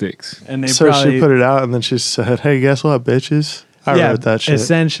hated sticks. and they So probably she put it out and then she said, hey, guess what, bitches? I wrote that shit.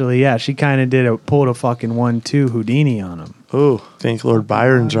 Essentially, yeah. She kind of pulled a fucking 1-2 Houdini on him. Oh, think Lord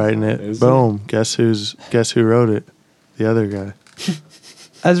Byron's writing it. Is Boom. Guess who wrote it? The other guy.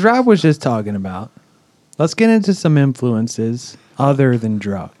 As Rob was just talking about, let's get into some influences other than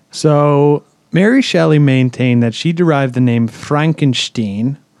drug. So, Mary Shelley maintained that she derived the name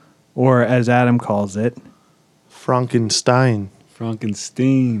Frankenstein, or as Adam calls it, Frankenstein.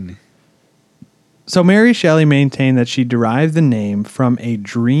 Frankenstein. So Mary Shelley maintained that she derived the name from a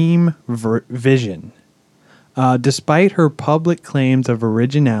dream vision. Despite her public claims of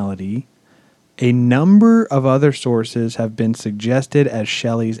originality, a number of other sources have been suggested as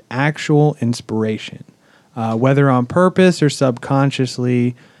Shelley's actual inspiration, whether on purpose or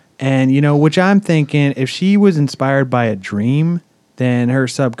subconsciously. And, which I'm thinking, if she was inspired by a dream, then her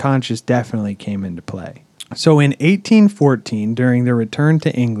subconscious definitely came into play. So in 1814, during their return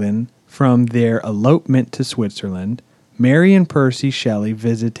to England from their elopement to Switzerland, Mary and Percy Shelley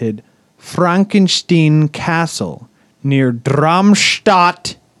visited Frankenstein Castle near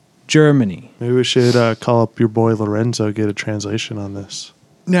Darmstadt, Germany. Maybe we should call up your boy Lorenzo, get a translation on this.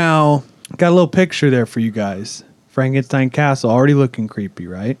 Now, got a little picture there for you guys. Frankenstein Castle, already looking creepy,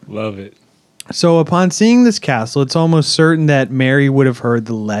 right? Love it. So upon seeing this castle, it's almost certain that Mary would have heard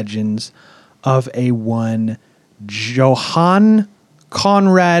the legends of a one Johann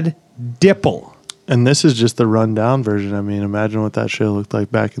Conrad Dippel. And this is just the rundown version. I mean, imagine what that show looked like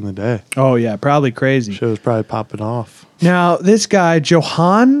back in the day. Oh, yeah, probably crazy. Show was probably popping off. Now, this guy,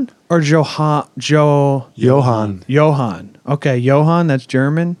 Johann or Johann? Johann. Okay, Johann, that's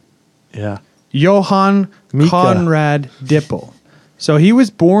German. Yeah. Johann Mika. Conrad Dippel. So he was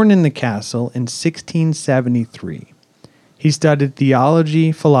born in the castle in 1673. He studied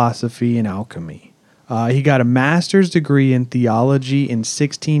theology, philosophy, and alchemy. He got a master's degree in theology in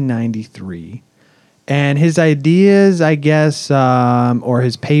 1693. And his ideas, I guess, or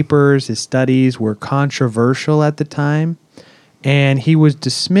his papers, his studies were controversial at the time. And he was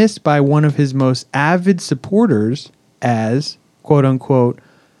dismissed by one of his most avid supporters as, quote unquote,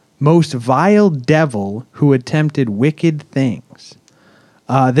 most vile devil who attempted wicked things.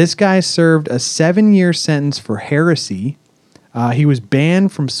 This guy served a 7-year sentence for heresy. He was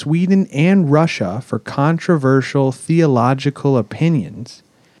banned from Sweden and Russia for controversial theological opinions.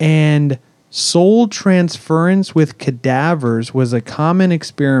 And soul transference with cadavers was a common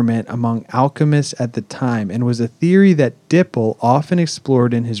experiment among alchemists at the time and was a theory that Dippel often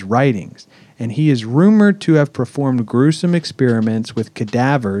explored in his writings. And he is rumored to have performed gruesome experiments with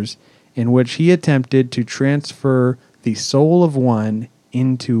cadavers in which he attempted to transfer the soul of one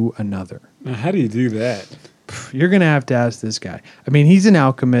into another. Now, how do you do that? You're going to have to ask this guy. I mean, he's an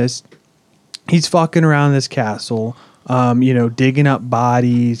alchemist. He's fucking around this castle, digging up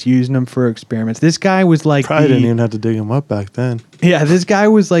bodies, using them for experiments. This guy was like Probably didn't even have to dig him up back then. Yeah, this guy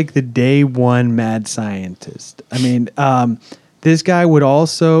was like the day one mad scientist. I mean, this guy would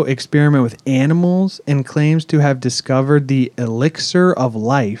also experiment with animals and claims to have discovered the elixir of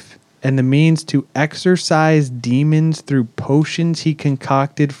life and the means to exorcise demons through potions he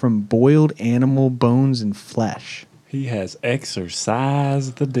concocted from boiled animal bones and flesh. He has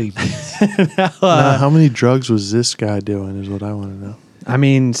exorcised the demons. Now, how many drugs was this guy doing is what I want to know. I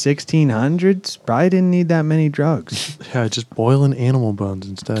mean, 1600s probably didn't need that many drugs. Yeah, just boiling animal bones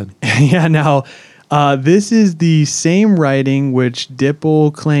instead. Yeah, now, this is the same writing which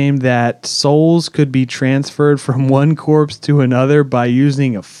Dippel claimed that souls could be transferred from one corpse to another by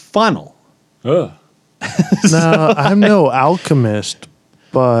using a funnel. Ugh. Now, I'm no alchemist,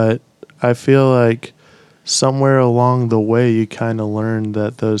 but I feel like somewhere along the way you kind of learned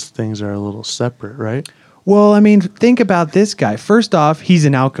that those things are a little separate, right? Well, I mean, think about this guy. First off, he's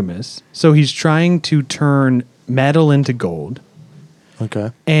an alchemist, so he's trying to turn metal into gold.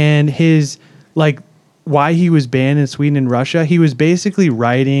 Okay. And his, why he was banned in Sweden and Russia, he was basically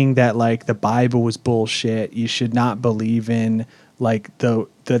writing that, the Bible was bullshit. You should not believe in,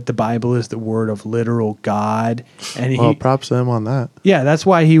 that the Bible is the word of literal God. And props to him on that. Yeah, that's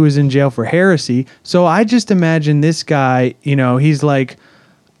why he was in jail for heresy. So I just imagine this guy, he's like,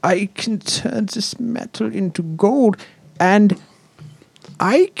 I can turn this metal into gold, and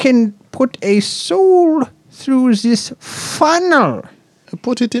I can put a soul through this funnel.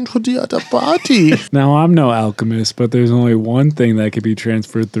 Put it into the other party. Now, I'm no alchemist, but there's only one thing that could be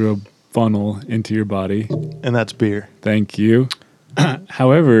transferred through a funnel into your body. And that's beer. Thank you.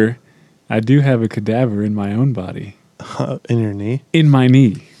 However, I do have a cadaver in my own body. In your knee? In my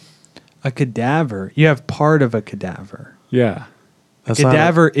knee. A cadaver? You have part of a cadaver. Yeah. A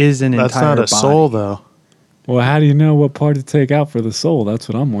cadaver is an entire body. That's not a soul, though. Well, how do you know what part to take out for the soul? That's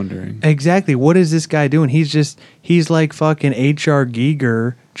what I'm wondering. Exactly. What is this guy doing? He's like fucking H.R.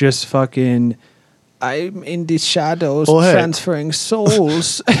 Giger, just fucking. I'm in the shadows transferring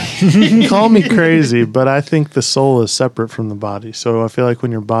souls. You can call me crazy, but I think the soul is separate from the body. So I feel like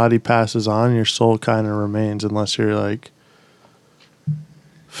when your body passes on, your soul kind of remains, unless you're like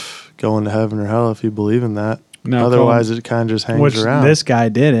going to heaven or hell if you believe in that. No, otherwise, it kind of just hangs Which around. this guy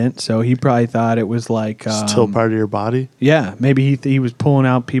didn't, so he probably thought it was like Still part of your body. Yeah, maybe he was pulling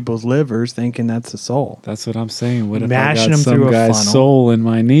out people's livers, thinking that's the soul. That's what I'm saying. What if Mashing I got them through some a guy's funnel. soul in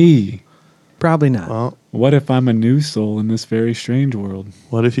my knee? Probably not. Well, What if I'm a new soul in this very strange world?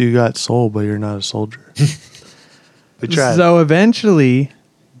 what if you got soul, but you're not a soldier? We tried. So eventually,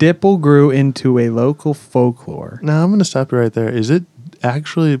 Dipple grew into a local folklore. Now, I'm going to stop you right there. Is it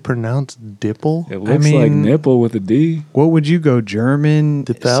actually pronounced Dipple? It looks like nipple with a D. What would you go, German,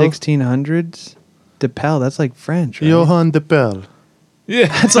 Dipel? 1600s? Dipel, that's like French, right? Johann Dipel. Yeah.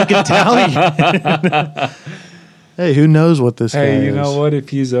 That's like Italian. Hey, who knows what this guy Hey, you is? know what? If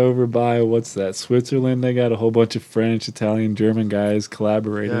he's over by, what's that, Switzerland, they got a whole bunch of French, Italian, German guys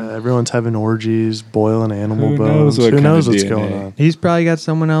collaborating. Yeah, everyone's having orgies, boiling animal Who bones. knows what Who kind knows of what's DNA? going on? He's probably got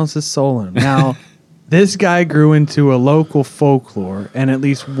someone else's soul in him. Now, this guy grew into a local folklore, and at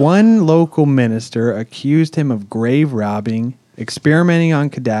least one local minister accused him of grave robbing, experimenting on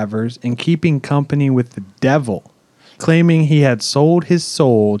cadavers, and keeping company with the devil, claiming he had sold his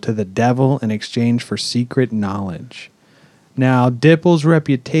soul to the devil in exchange for secret knowledge. Now, Dipple's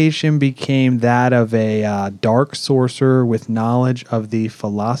reputation became that of a dark sorcerer with knowledge of the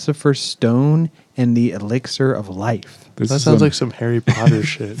Philosopher's Stone and the Elixir of Life. This That is sounds some- like some Harry Potter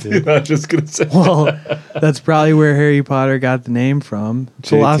shit, dude. I was just going to say. Well, that's probably where Harry Potter got the name from.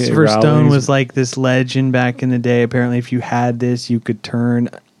 J.K. Philosopher's Stone Rowling's- was like this legend back in the day. Apparently, if you had this, you could turn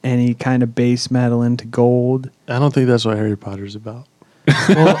any kind of base metal into gold. I don't think that's what Harry Potter's about.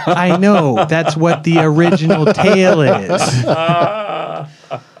 Well, I know. That's what the original tale is.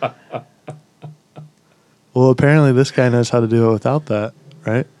 Well, apparently this guy knows how to do it without that,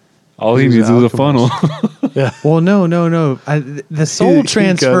 right? All he He's needs an is a funnel. alchemist. Well, no. The soul Keep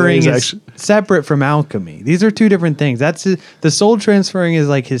transferring going. is separate from alchemy. These are two different things. The soul transferring is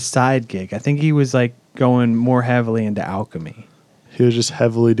like his side gig. I think he was like going more heavily into alchemy. He was just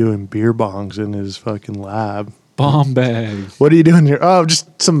heavily doing beer bongs in his fucking lab. Bomb bag. What are you doing here? Oh,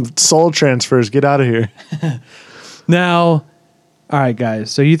 just some soul transfers. Get out of here. Now, all right,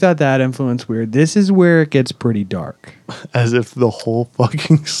 guys. So you thought that influence weird. This is where it gets pretty dark. As if the whole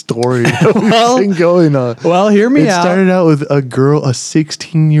fucking story that we've been going on. Well, hear me It out. started out with a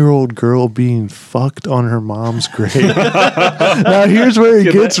 16-year-old girl being fucked on her mom's grave. Now here's where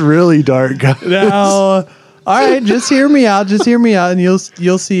it gets really dark, guys. Now, all right, just hear me out. Just hear me out, and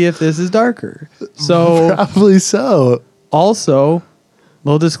you'll see if this is darker. So, Probably so. also,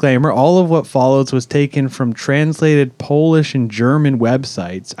 little disclaimer: all of what follows was taken from translated Polish and German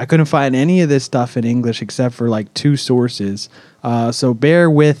websites. I couldn't find any of this stuff in English except for like two sources. So bear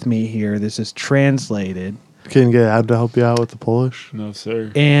with me here. This is translated. Can get Ab to help you out with the Polish? No,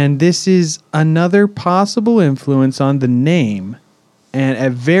 sir. And this is another possible influence on the name, and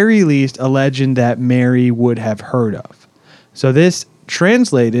at very least, a legend that Mary would have heard of. So this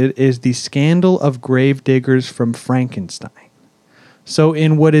translated is the scandal of gravediggers from Frankenstein. So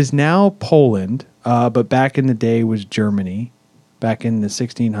in what is now Poland, but back in the day was Germany, back in the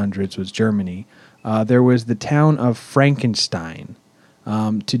 1600s was Germany, there was the town of Frankenstein.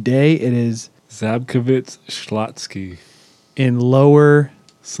 Today it is Zabkowicz Schlotsky, in lower...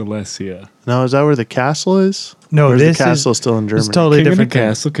 Silesia. Now, is that where the castle is? No, or is this the castle is still in Germany? It's totally King of the different thing.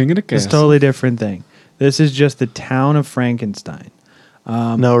 castle, king of the It's castle. a totally different thing. This is just the town of Frankenstein.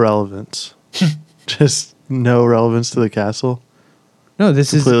 No relevance. Just no relevance to the castle. No, this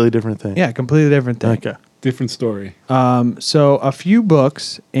Completely different thing. is yeah, completely different thing. Okay. Different story. So a few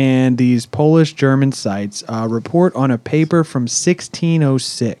books and these Polish German sites report on a paper from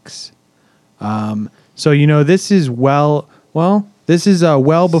 1606. So this is this is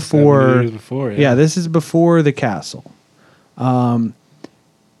well 70 before. years before, Yeah, this is before the castle.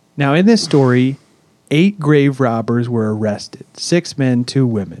 Now, in this story, 8 grave robbers were arrested, 6 men, 2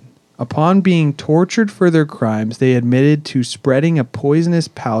 women. Upon being tortured for their crimes, they admitted to spreading a poisonous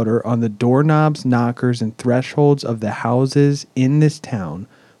powder on the doorknobs, knockers, and thresholds of the houses in this town,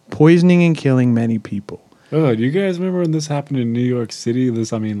 poisoning and killing many people. Oh, do you guys remember when this happened in New York City?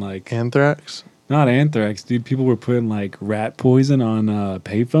 Anthrax? Not anthrax, dude. People were putting like rat poison on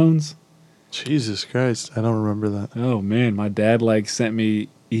payphones. Jesus Christ. I don't remember that. Oh man, my dad sent me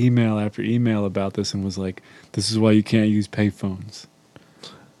email after email about this and was like, "This is why you can't use payphones."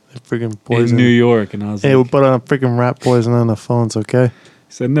 They freaking in poison. New York, and I was Hey, we like, put on a freaking rat poison on the phones, okay?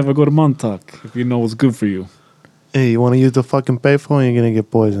 he said, never go to Montauk if you know what's good for you. Hey, you want to use the fucking payphone? You're gonna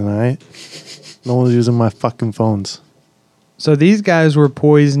get poisoned, all right? No one's using my fucking phones. So these guys were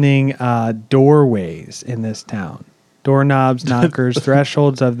poisoning doorways in this town. Doorknobs, knockers,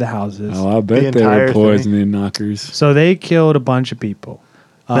 thresholds of the houses. Oh, I The bet they entire were thing. poisoning knockers. So they killed a bunch of people.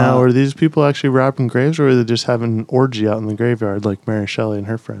 Now, were these people actually robbing graves, or were they just having an orgy out in the graveyard like Mary Shelley and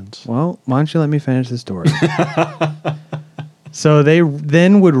her friends? Well, why don't you let me finish the story? So they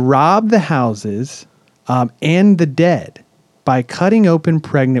then would rob the houses and the dead by cutting open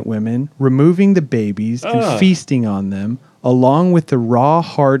pregnant women, removing the babies, and feasting on them, along with the raw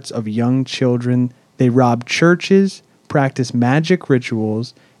hearts of young children. They robbed churches, practiced magic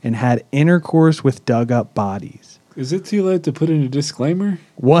rituals, and had intercourse with dug-up bodies. Is it too late to put in a disclaimer?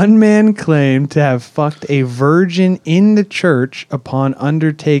 One man claimed to have fucked a virgin in the church upon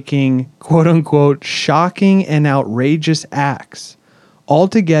undertaking, quote-unquote, shocking and outrageous acts.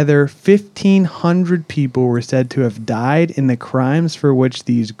 Altogether, 1,500 people were said to have died in the crimes for which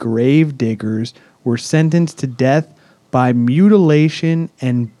these grave diggers were sentenced to death by mutilation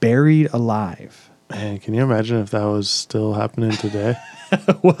and buried alive. Man, can you imagine if that was still happening today?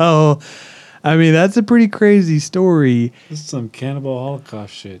 Well, I mean, that's a pretty crazy story. This is some cannibal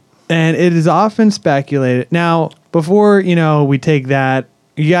Holocaust shit. And it is often speculated. Now, before, we take that,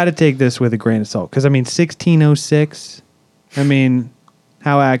 you got to take this with a grain of salt. Because, 1606,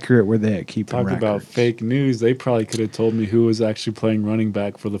 how accurate were they at keeping Talk records? about fake news. They probably could have told me who was actually playing running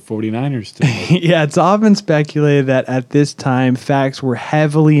back for the 49ers today. Yeah, it's often speculated that at this time, facts were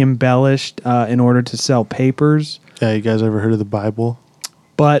heavily embellished in order to sell papers. Yeah, you guys ever heard of the Bible?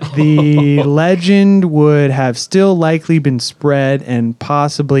 But the legend would have still likely been spread and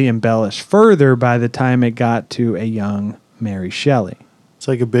possibly embellished further by the time it got to a young Mary Shelley. It's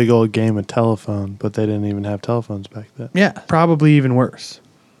like a big old game of telephone, but they didn't even have telephones back then. Yeah, probably even worse.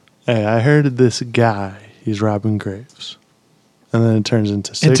 Hey, I heard of this guy. He's robbing graves. And then it turns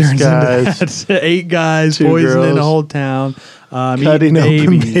into six It turns guys. into that. 8 guys Two poisoning girls. the whole town. Cutting Eating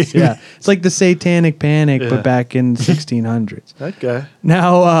open babies. babies. Yeah, it's like the Satanic Panic, Yeah. but back in 1600s. That guy.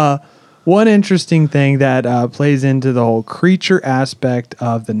 Now, one interesting thing that plays into the whole creature aspect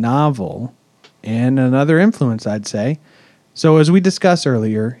of the novel, and another influence, I'd say. So, as we discussed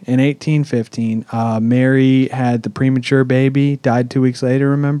earlier, in 1815, Mary had the premature baby, died 2 weeks later,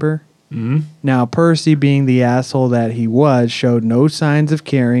 remember? Mm-hmm. Now, Percy, being the asshole that he was, showed no signs of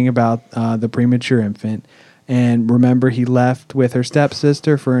caring about the premature infant. And remember, he left with her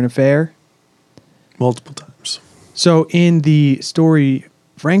stepsister for an affair? Multiple times. So in the story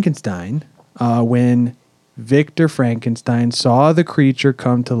Frankenstein, when Victor Frankenstein saw the creature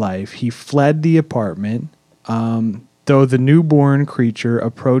come to life, he fled the apartment, though the newborn creature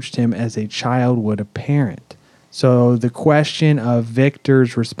approached him as a child would a parent. So the question of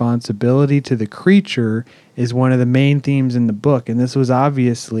Victor's responsibility to the creature is one of the main themes in the book, and this was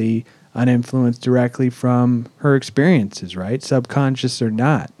obviously an influence directly from her experiences, right? Subconscious or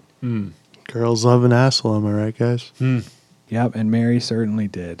not. Girls love an asshole, am I right, guys? Yep, and Mary certainly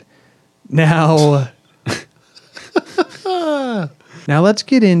did. Now, now let's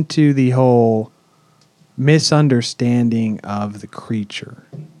get into the whole misunderstanding of the creature.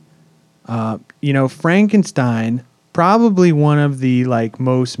 Frankenstein, probably one of the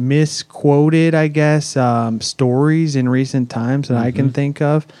most misquoted, I guess, stories in recent times that I can think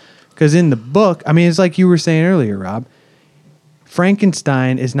of. Because in the book, it's like you were saying earlier, Rob,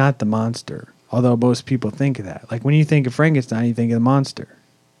 Frankenstein is not the monster, although most people think of that. Like when you think of Frankenstein, you think of the monster.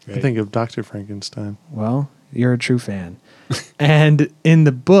 I think of Dr. Frankenstein. Well, you're a true fan. And in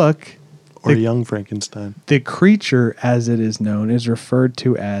the book, Or young Frankenstein. the creature, as it is known, is referred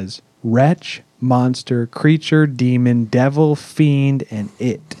to as wretch, monster, creature, demon, devil, fiend, and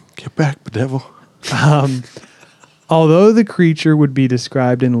it. Get back, devil. Although the creature would be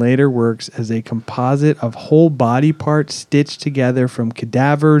described in later works as a composite of whole body parts stitched together from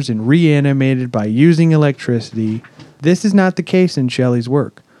cadavers and reanimated by using electricity, this is not the case in Shelley's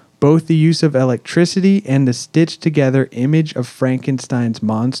work. Both the use of electricity and the stitched together image of Frankenstein's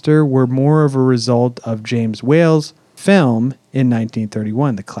monster were more of a result of James Whale's film in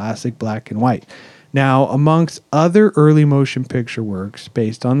 1931, the classic black and white. Now, amongst other early motion picture works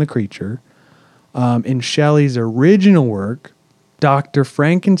based on the creature, in Shelley's original work, Dr.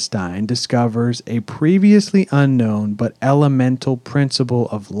 Frankenstein discovers a previously unknown but elemental principle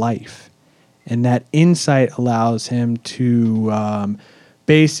of life. And that insight allows him to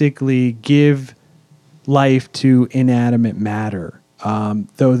basically give life to inanimate matter,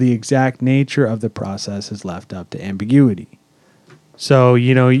 though the exact nature of the process is left up to ambiguity. So,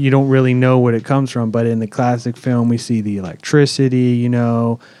 you don't really know what it comes from. But in the classic film, we see the electricity,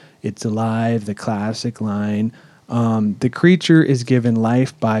 it's alive, the classic line. The creature is given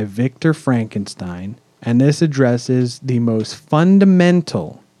life by Victor Frankenstein, and this addresses the most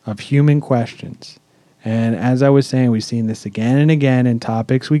fundamental of human questions. And as I was saying, we've seen this again and again in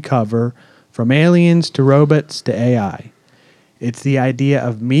topics we cover, from aliens to robots to AI. It's the idea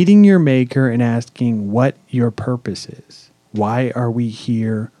of meeting your maker and asking what your purpose is. Why are we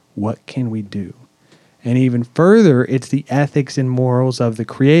here? What can we do? And even further, it's the ethics and morals of the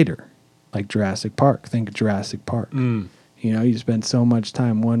creator, like Jurassic Park. Think of Jurassic Park. You spend so much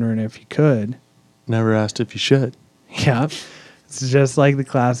time wondering if you could. Never asked if you should. Yeah. It's just like the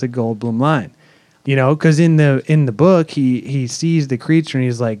classic Goldblum line. Because in the book, he sees the creature and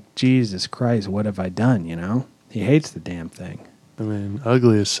he's like, Jesus Christ, what have I done? He hates the damn thing. I mean,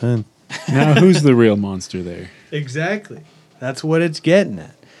 ugly as sin. Now, who's the real monster there? Exactly. That's what it's getting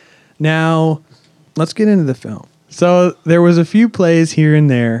at. Now, let's get into the film. So there was a few plays here and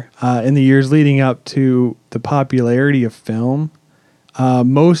there in the years leading up to the popularity of film,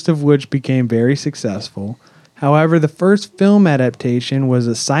 most of which became very successful. However, the first film adaptation was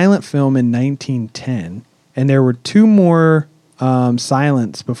a silent film in 1910, and there were two more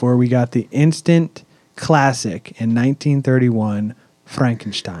silents before we got the instant classic in 1931,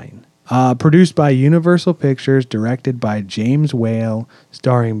 Frankenstein. Produced by Universal Pictures, directed by James Whale,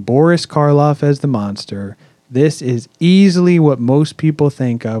 starring Boris Karloff as the monster. This is easily what most people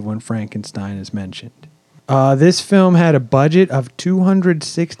think of when Frankenstein is mentioned. This film had a budget of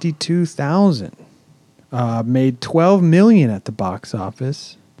 $262,000, made $12 million at the box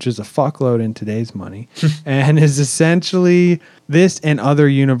office, which is a fuckload in today's money, and is essentially this and other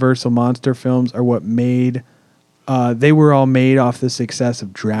Universal monster films are what made. They were all made off the success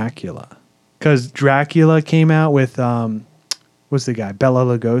of Dracula, because Dracula came out with what's the guy, Bela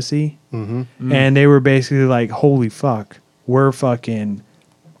Lugosi, and they were basically like, "Holy fuck, we're fucking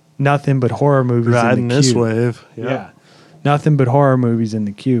nothing but horror movies Riding in the this queue." wave. Yeah, nothing but horror movies in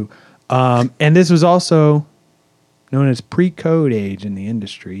the queue. And this was also known as pre-code age in the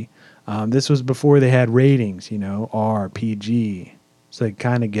industry. This was before they had ratings, R, PG, so they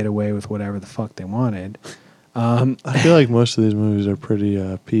kind of get away with whatever the fuck they wanted. I feel like most of these movies are pretty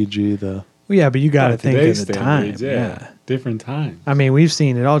PG, though. Well, yeah, but you got to By think of today's the time. standards, Yeah. Different time. I mean, we've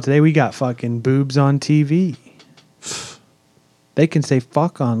seen it all today. We got fucking boobs on TV. They can say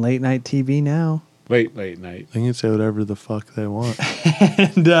fuck on late night TV now. Late night. They can say whatever the fuck they want.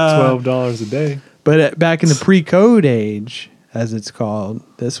 And, $12 a day. But back in the pre-code age, as it's called,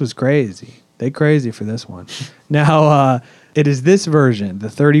 this was crazy. They crazy for this one. Now, it is this version, the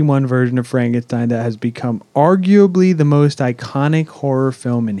 31 version of Frankenstein, that has become arguably the most iconic horror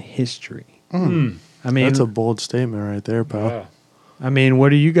film in history. I mean, That's a bold statement right there, pal. Wow. I mean,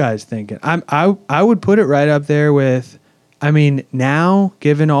 what are you guys thinking? I would put it right up there with, now,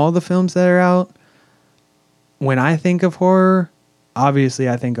 given all the films that are out, when I think of horror, obviously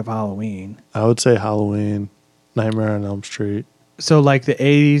I think of Halloween. I would say Halloween, Nightmare on Elm Street. So like the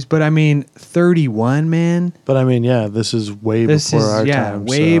 80s, but 31, man. But yeah, this is way before our time.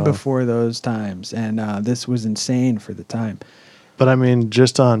 Way before those times. And this was insane for the time. But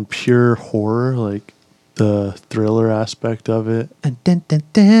just on pure horror, like the thriller aspect of it.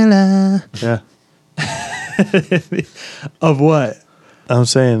 Yeah. Of what? I'm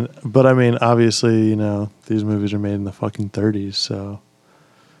saying, but obviously, these movies are made in the fucking 30s, so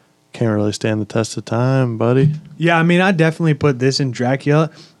can't really stand the test of time, buddy. Yeah, I definitely put this in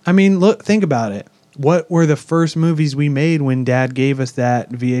Dracula. Look, think about it. What were the first movies we made when Dad gave us that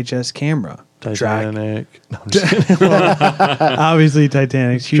VHS camera? Titanic. Obviously,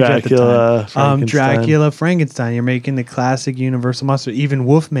 Titanic's huge Dracula, at the time. Frankenstein. Dracula, Frankenstein. You're making the classic Universal monster. Even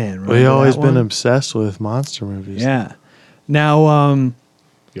Wolfman. We've always that been one? obsessed with monster movies. Yeah. Now,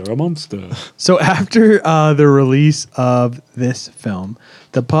 You're a monster. so after the release of this film,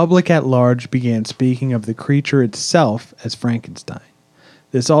 the public at large began speaking of the creature itself as Frankenstein.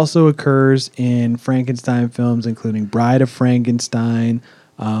 This also occurs in Frankenstein films, including Bride of Frankenstein,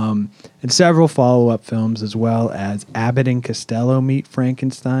 and several follow-up films, as well as Abbott and Costello Meet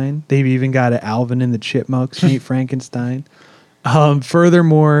Frankenstein. They've even got an Alvin and the Chipmunks Meet Frankenstein.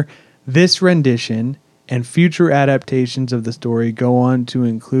 Furthermore, this rendition and future adaptations of the story go on to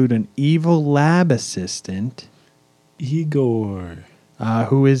include an evil lab assistant, Igor.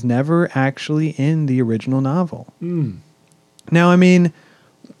 who is never actually in the original novel. Now,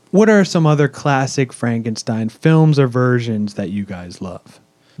 what are some other classic Frankenstein films or versions that you guys love?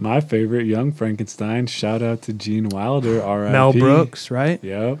 My favorite, Young Frankenstein. Shout out to Gene Wilder, R.I.P. Mel Brooks, right?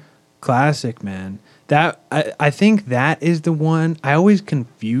 Yep. Classic, man. That I think that is the one. I always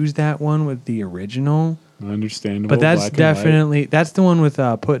confuse that one with the original. Understandable. But that's black and white. definitely that's the one with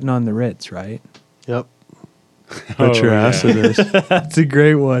putting on the Ritz, right? Yep. Bet your ass it is. That's a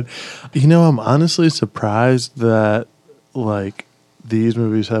great one. You know, I'm honestly surprised that like these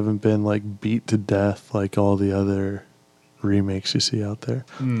movies haven't been like beat to death like all the other remakes you see out there.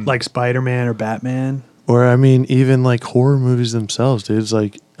 Like Spider-Man or Batman. Or I mean, even like horror movies themselves, dude. It's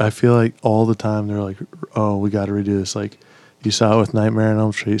like I feel like all the time they're like, "Oh, we got to redo this." Like you saw it with Nightmare on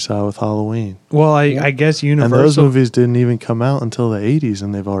Elm Street, you saw it with Halloween, Well, I guess Universal. and those movies didn't even come out until the '80s,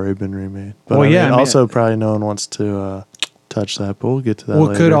 and they've already been remade. But Well, I yeah, mean, I mean- also probably no one wants to touch that. But we'll get to that. Well, it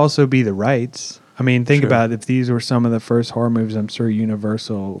later. could also be the rights. I mean, think Sure. about it. If these were some of the first horror movies, I'm sure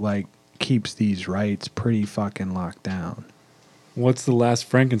Universal like keeps these rights pretty fucking locked down. What's the last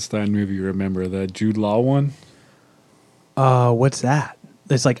Frankenstein movie you remember? The Jude Law one? What's that?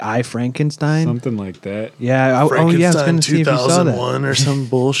 It's like I Frankenstein. Something like that. Yeah. I was going to see if you saw that. 2001 or some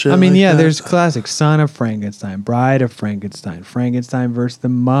bullshit. I mean, like yeah, that. there's classics: Son of Frankenstein, Bride of Frankenstein, Frankenstein versus the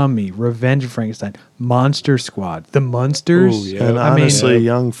Mummy, Revenge of Frankenstein, Monster Squad, The Munsters. Ooh, yeah. And I mean, honestly,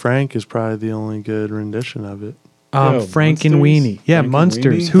 Young Frank is probably the only good rendition of it. Yo, Frank and Munsters? Weenie. Yeah, Frank and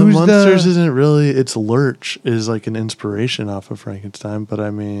Munsters. Weenie? Who's the Munsters isn't really. It's Lurch is like an inspiration off of Frankenstein, but I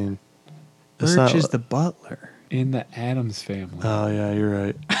mean, it's Lurch not. is the butler. In the Addams Family. Oh yeah, you're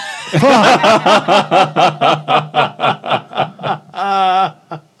right.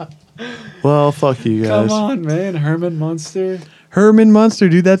 Well, fuck you guys. Come on, man. Herman Munster. Herman Munster,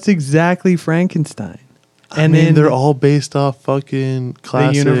 dude. That's exactly Frankenstein. I mean, they're all based off fucking the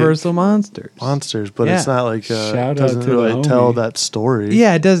classic Universal monsters. monsters, but Yeah. it's not like Shout out doesn't to the really tell homie. that story.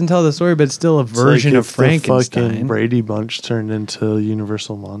 Yeah, it doesn't tell the story, but it's still a It's like version of if the fucking Frankenstein. Brady Bunch turned into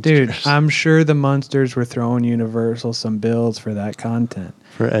Universal monsters. Dude, I'm sure the Munsters were throwing Universal some bills for that content.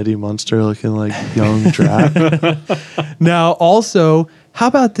 For Eddie Munster looking like young Drac. Now, also, how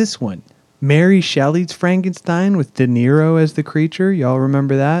about this one? Mary Shelley's Frankenstein with De Niro as the creature. Y'all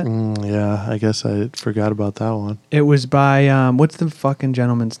remember that? Yeah, I guess I forgot about that one. It was by, what's the fucking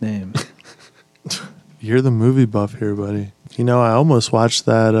gentleman's name? You're the movie buff here, buddy. You know, I almost watched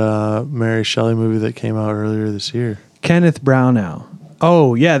that Mary Shelley movie that came out earlier this year. Kenneth Branagh.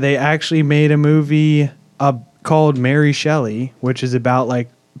 Oh, yeah, they actually made a movie called Mary Shelley, which is about, like,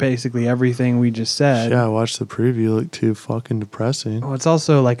 basically everything we just said. Yeah, I watched the preview. It looked too fucking depressing. Oh, it's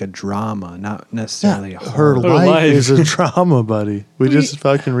also like a drama, not necessarily a Her horror. life life. is a drama, buddy. We just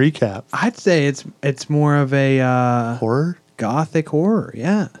fucking recap. I'd say it's more of a Horror? gothic horror,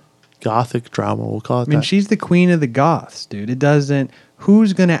 yeah. Gothic drama, we'll call it I mean, that. she's the queen of the goths, dude. It doesn't.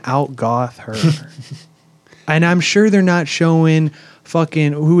 Who's gonna out goth her? And I'm sure they're not showing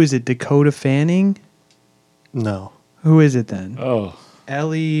fucking. Who is it? Dakota Fanning. No. Who is it then? Oh.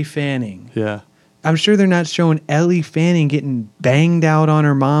 Ellie Fanning. Yeah. I'm sure they're not showing Ellie Fanning getting banged out on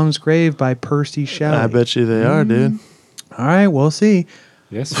her mom's grave by Percy Shelley. I bet you they are, dude. All right, we'll see.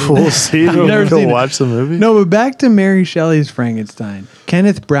 Yes. We'll see. I've You never go seen it. watch the movie? No, but back to Mary Shelley's Frankenstein.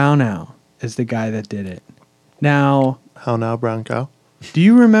 Kenneth Branagh is the guy that did it. Now, How now, brown cow? do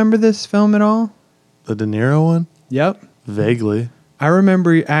you remember this film at all? The De Niro one? Yep. Vaguely. I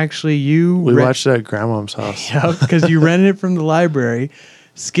remember actually you We watched it at grandma's house. Yep, because you rented it from the library,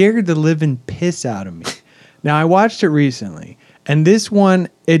 scared the living piss out of me. Now, I watched it recently, and this one,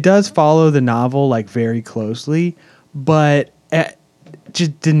 it does follow the novel like very closely, but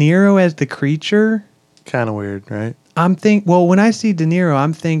just De Niro as the creature, Kind of weird, right? well, when I see De Niro,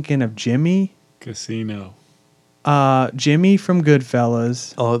 I'm thinking of Jimmy. Casino. Jimmy from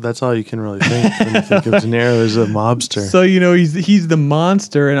Goodfellas. Oh, that's all you can really think when you think of De Niro as a mobster. So, you know, he's the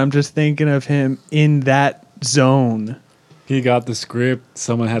monster, and I'm just thinking of him in that zone. He got the script.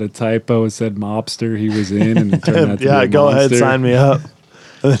 Someone had a typo. It said mobster. He was in, and it turned out to be Yeah, a go ahead, monster. sign me up.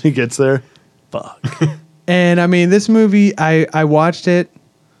 And then he gets there. Fuck. And I mean, this movie, I watched it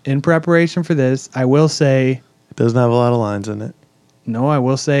in preparation for this. I will say, It doesn't have a lot of lines in it. no, I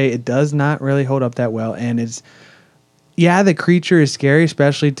will say it does not really hold up that well. And yeah, the creature is scary,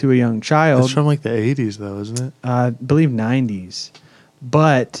 especially to a young child. It's from like the 80s, though, isn't it? I believe 90s.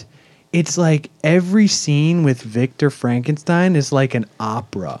 But it's like every scene with Victor Frankenstein is like an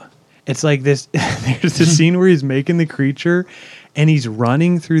opera. It's like this, there's this scene where he's making the creature and he's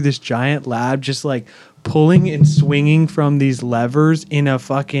running through this giant lab, just like pulling and swinging from these levers in a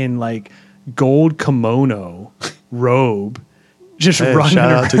fucking like gold kimono robe. Just Hey, running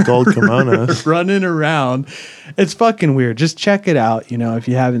shout around, out to Gold Kimonos. running around. It's fucking weird. Just check it out, you know, if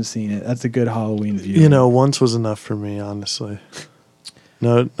you haven't seen it. That's a good Halloween view. You know, once was enough for me, honestly.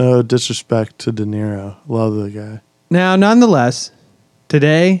 No disrespect to De Niro. Love the guy. Now, nonetheless,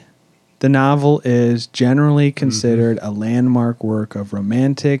 today The novel is generally considered a landmark work of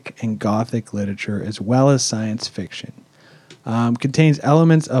romantic and Gothic literature as well as science fiction. Contains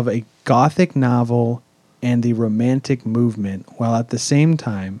elements of a Gothic novel and the Romantic movement, while at the same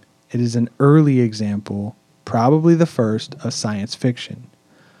time it is an early example, probably the first, of science fiction.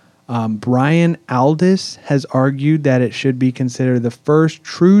 Brian Aldiss has argued that it should be considered the first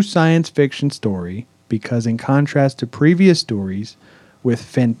true science fiction story because, in contrast to previous stories with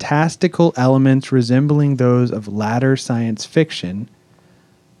fantastical elements resembling those of latter science fiction,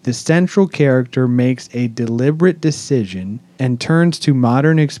 the central character makes a deliberate decision and turns to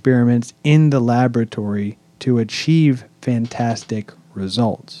modern experiments in the laboratory to achieve fantastic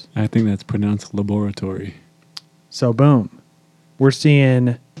results. I think that's pronounced laboratory. So, boom. We're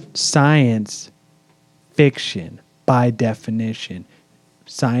seeing science fiction by definition.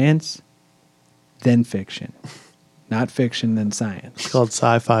 Science, then fiction. Not fiction, then science. It's called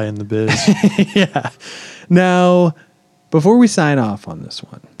Sci-Fi in the biz. Yeah. Now, before we sign off on this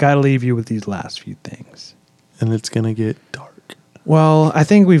one, got to leave you with these last few things. And it's going to get dark. Well, I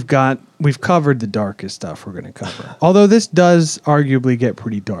think we've covered the darkest stuff we're going to cover. Although this does arguably get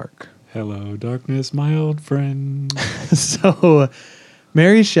pretty dark. Hello, darkness, my old friend. So,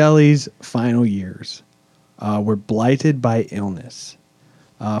 Mary Shelley's final years were blighted by illness.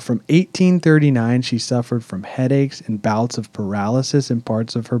 From 1839, she suffered from headaches and bouts of paralysis in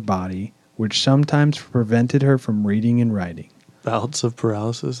parts of her body, which sometimes prevented her from reading and writing. Bouts of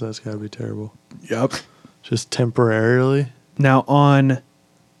paralysis? That's got to be terrible. Yep. Just temporarily? Now, on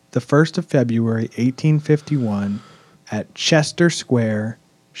the 1st of February, 1851, at Chester Square,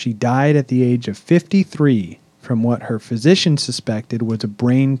 she died at the age of 53 from what her physician suspected was a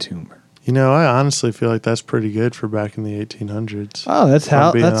brain tumor. You know, I honestly feel like that's pretty good for back in the 1800s. Oh, that's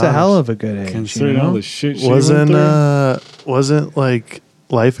a hell of a good age. Considering all the shit she wasn't went through. wasn't like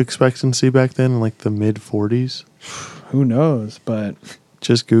life expectancy back then in like the mid 40s? Who knows, but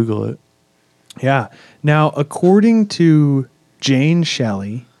Just Google it. yeah. Now, according to Jane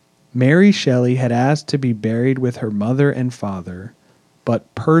Shelley, Mary Shelley had asked to be buried with her mother and father,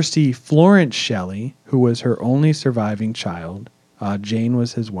 but Percy Florence Shelley, who was her only surviving child, Jane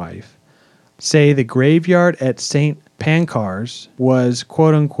was his wife, say the graveyard at St. Pancras was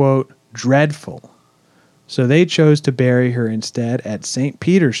quote-unquote dreadful. So they chose to bury her instead at St.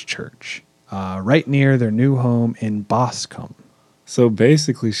 Peter's Church, right near their new home in Boscombe. So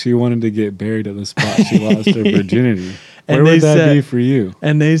basically, she wanted to get buried at the spot she lost her virginity. And Where they would that said- be for you?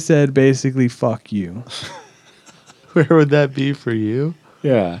 And they said basically, fuck you. Where would that be for you?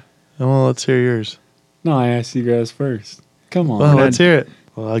 Yeah. Well, let's hear yours. No, I asked you guys first. Come on. Well, let's hear it.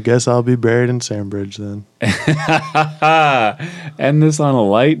 Well, I guess I'll be buried in Sandbridge then. End this on a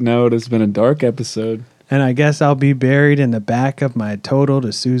light note. It's been a dark episode. And I guess I'll be buried in the back of my Total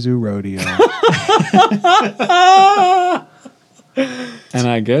D'Isuzu Rodeo. And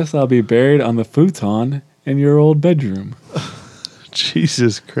I guess I'll be buried on the futon in your old bedroom.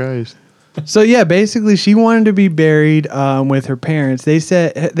 Jesus Christ. So yeah, basically she wanted to be buried with her parents. They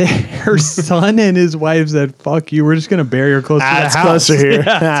said her son and his wife said, "Fuck you, we're just gonna bury her close to the It's house." closer here.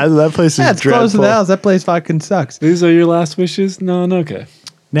 That place is Yeah, it's dreadful. close to the house. That place fucking sucks. These are your last wishes? No, okay.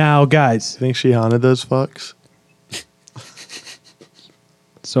 Now, guys, Think she haunted those fucks?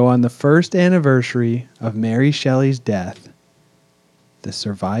 so on the first anniversary of Mary Shelley's death, the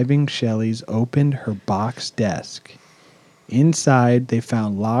surviving Shelleys opened her box desk. Inside, they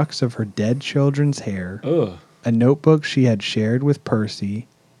found locks of her dead children's hair, Ugh. a notebook she had shared with Percy,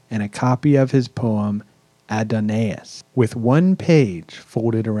 and a copy of his poem Adonais, with one page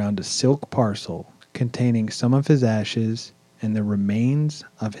folded around a silk parcel containing some of his ashes and the remains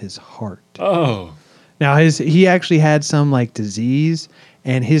of his heart. Oh. Now, he actually had some like disease,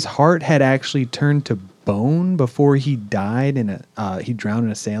 and his heart had actually turned to bone before he died he drowned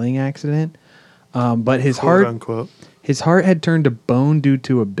in a sailing accident. But his Quote heart, unquote. his heart had turned to bone due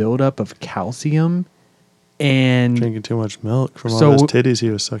to a buildup of calcium, and Drinking too much milk from So- all those titties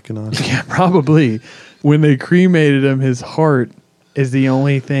he was sucking on. yeah, probably when they cremated him, his heart is the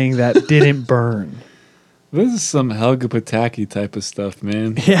only thing that didn't burn. This is some Helga Pataki type of stuff,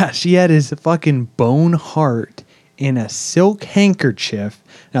 man. Yeah, she had his fucking bone heart in a silk handkerchief.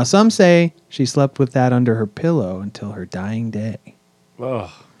 Now, some say she slept with that under her pillow until her dying day. Ugh.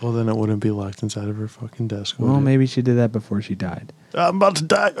 Well, then it wouldn't be locked inside of her fucking desk. would Well, it? maybe she did that before she died. I'm about to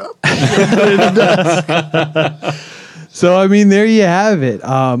die. So, I mean, there you have it.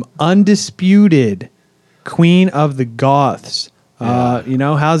 Undisputed Queen of the Goths. You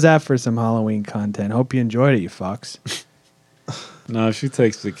know, how's that for some Halloween content? Hope you enjoyed it, you fucks. No, she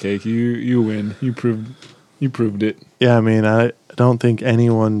takes the cake. You win. You proved You proved it. Yeah, I mean, I don't think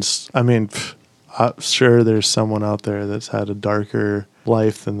anyone's. I mean, I'm sure there's someone out there that's had a darker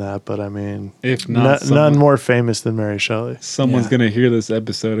life than that, but I mean, If not, none more famous than Mary Shelley. Someone's going to hear this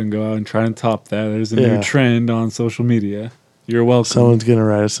episode and go out and try and top that. There's a Yeah. new trend on social media. You're welcome. Someone's gonna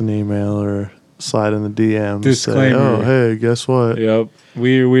write us an email or slide in the DMs. Disclaimer. Say, oh, hey, guess what? Yep.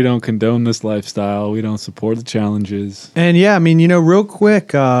 We don't condone this lifestyle. We don't support the challenges. And yeah, I mean, real quick,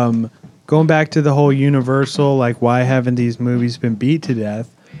 going back to the whole Universal, like why haven't these movies been beat to death?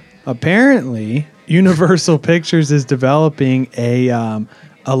 Apparently, Universal Pictures is developing a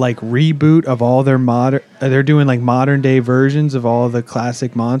like reboot of all their modern. They're doing like modern day versions of all the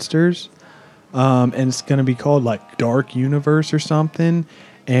classic monsters, and it's going to be called like Dark Universe or something.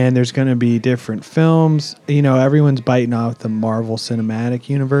 And there's going to be different films. Everyone's biting off the Marvel Cinematic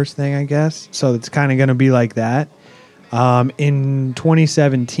Universe thing, I guess. So it's kind of going to be like that. In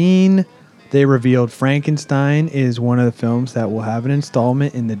 2017, they revealed Frankenstein is one of the films that will have an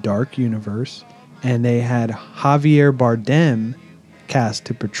installment in the Dark Universe. And they had Javier Bardem cast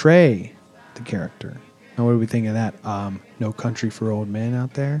to portray the character. Now, what do we think of that? No Country for Old Men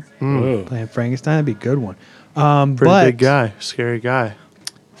out there playing Frankenstein. That'd be a good one. Pretty big guy, scary guy.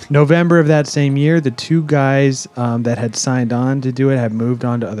 November of that same year, the two guys that had signed on to do it had moved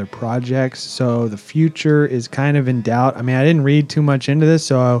on to other projects. So the future is kind of in doubt. I mean, I didn't read too much into this.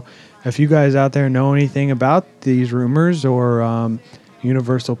 So if you guys out there know anything about these rumors or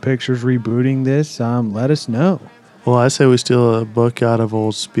Universal Pictures rebooting this, let us know. Well, I say we steal a book out of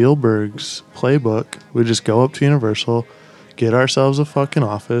old Spielberg's playbook. We just go up to Universal, get ourselves a fucking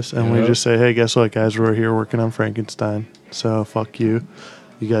office, and we just say, hey, guess what, guys? We're here working on Frankenstein. So fuck you.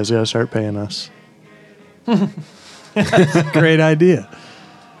 You guys got to start paying us. Great idea.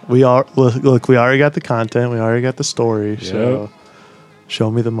 We already got the content. We already got the story. So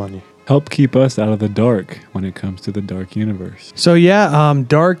show me the money. Help keep us out of the dark when it comes to the Dark Universe. So yeah,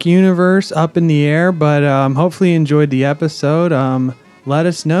 Dark Universe up in the air, but hopefully you enjoyed the episode. Let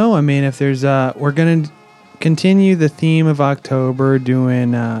us know. I mean, if there's we're going to continue the theme of October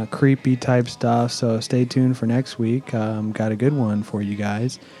doing creepy type stuff, so stay tuned for next week. Got a good one for you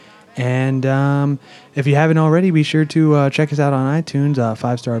guys. And if you haven't already, be sure to check us out on iTunes,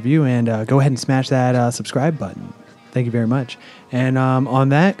 5-star review, and go ahead and smash that subscribe button. Thank you very much. And on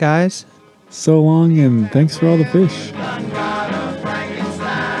that, guys, so long, and thanks for all the fish.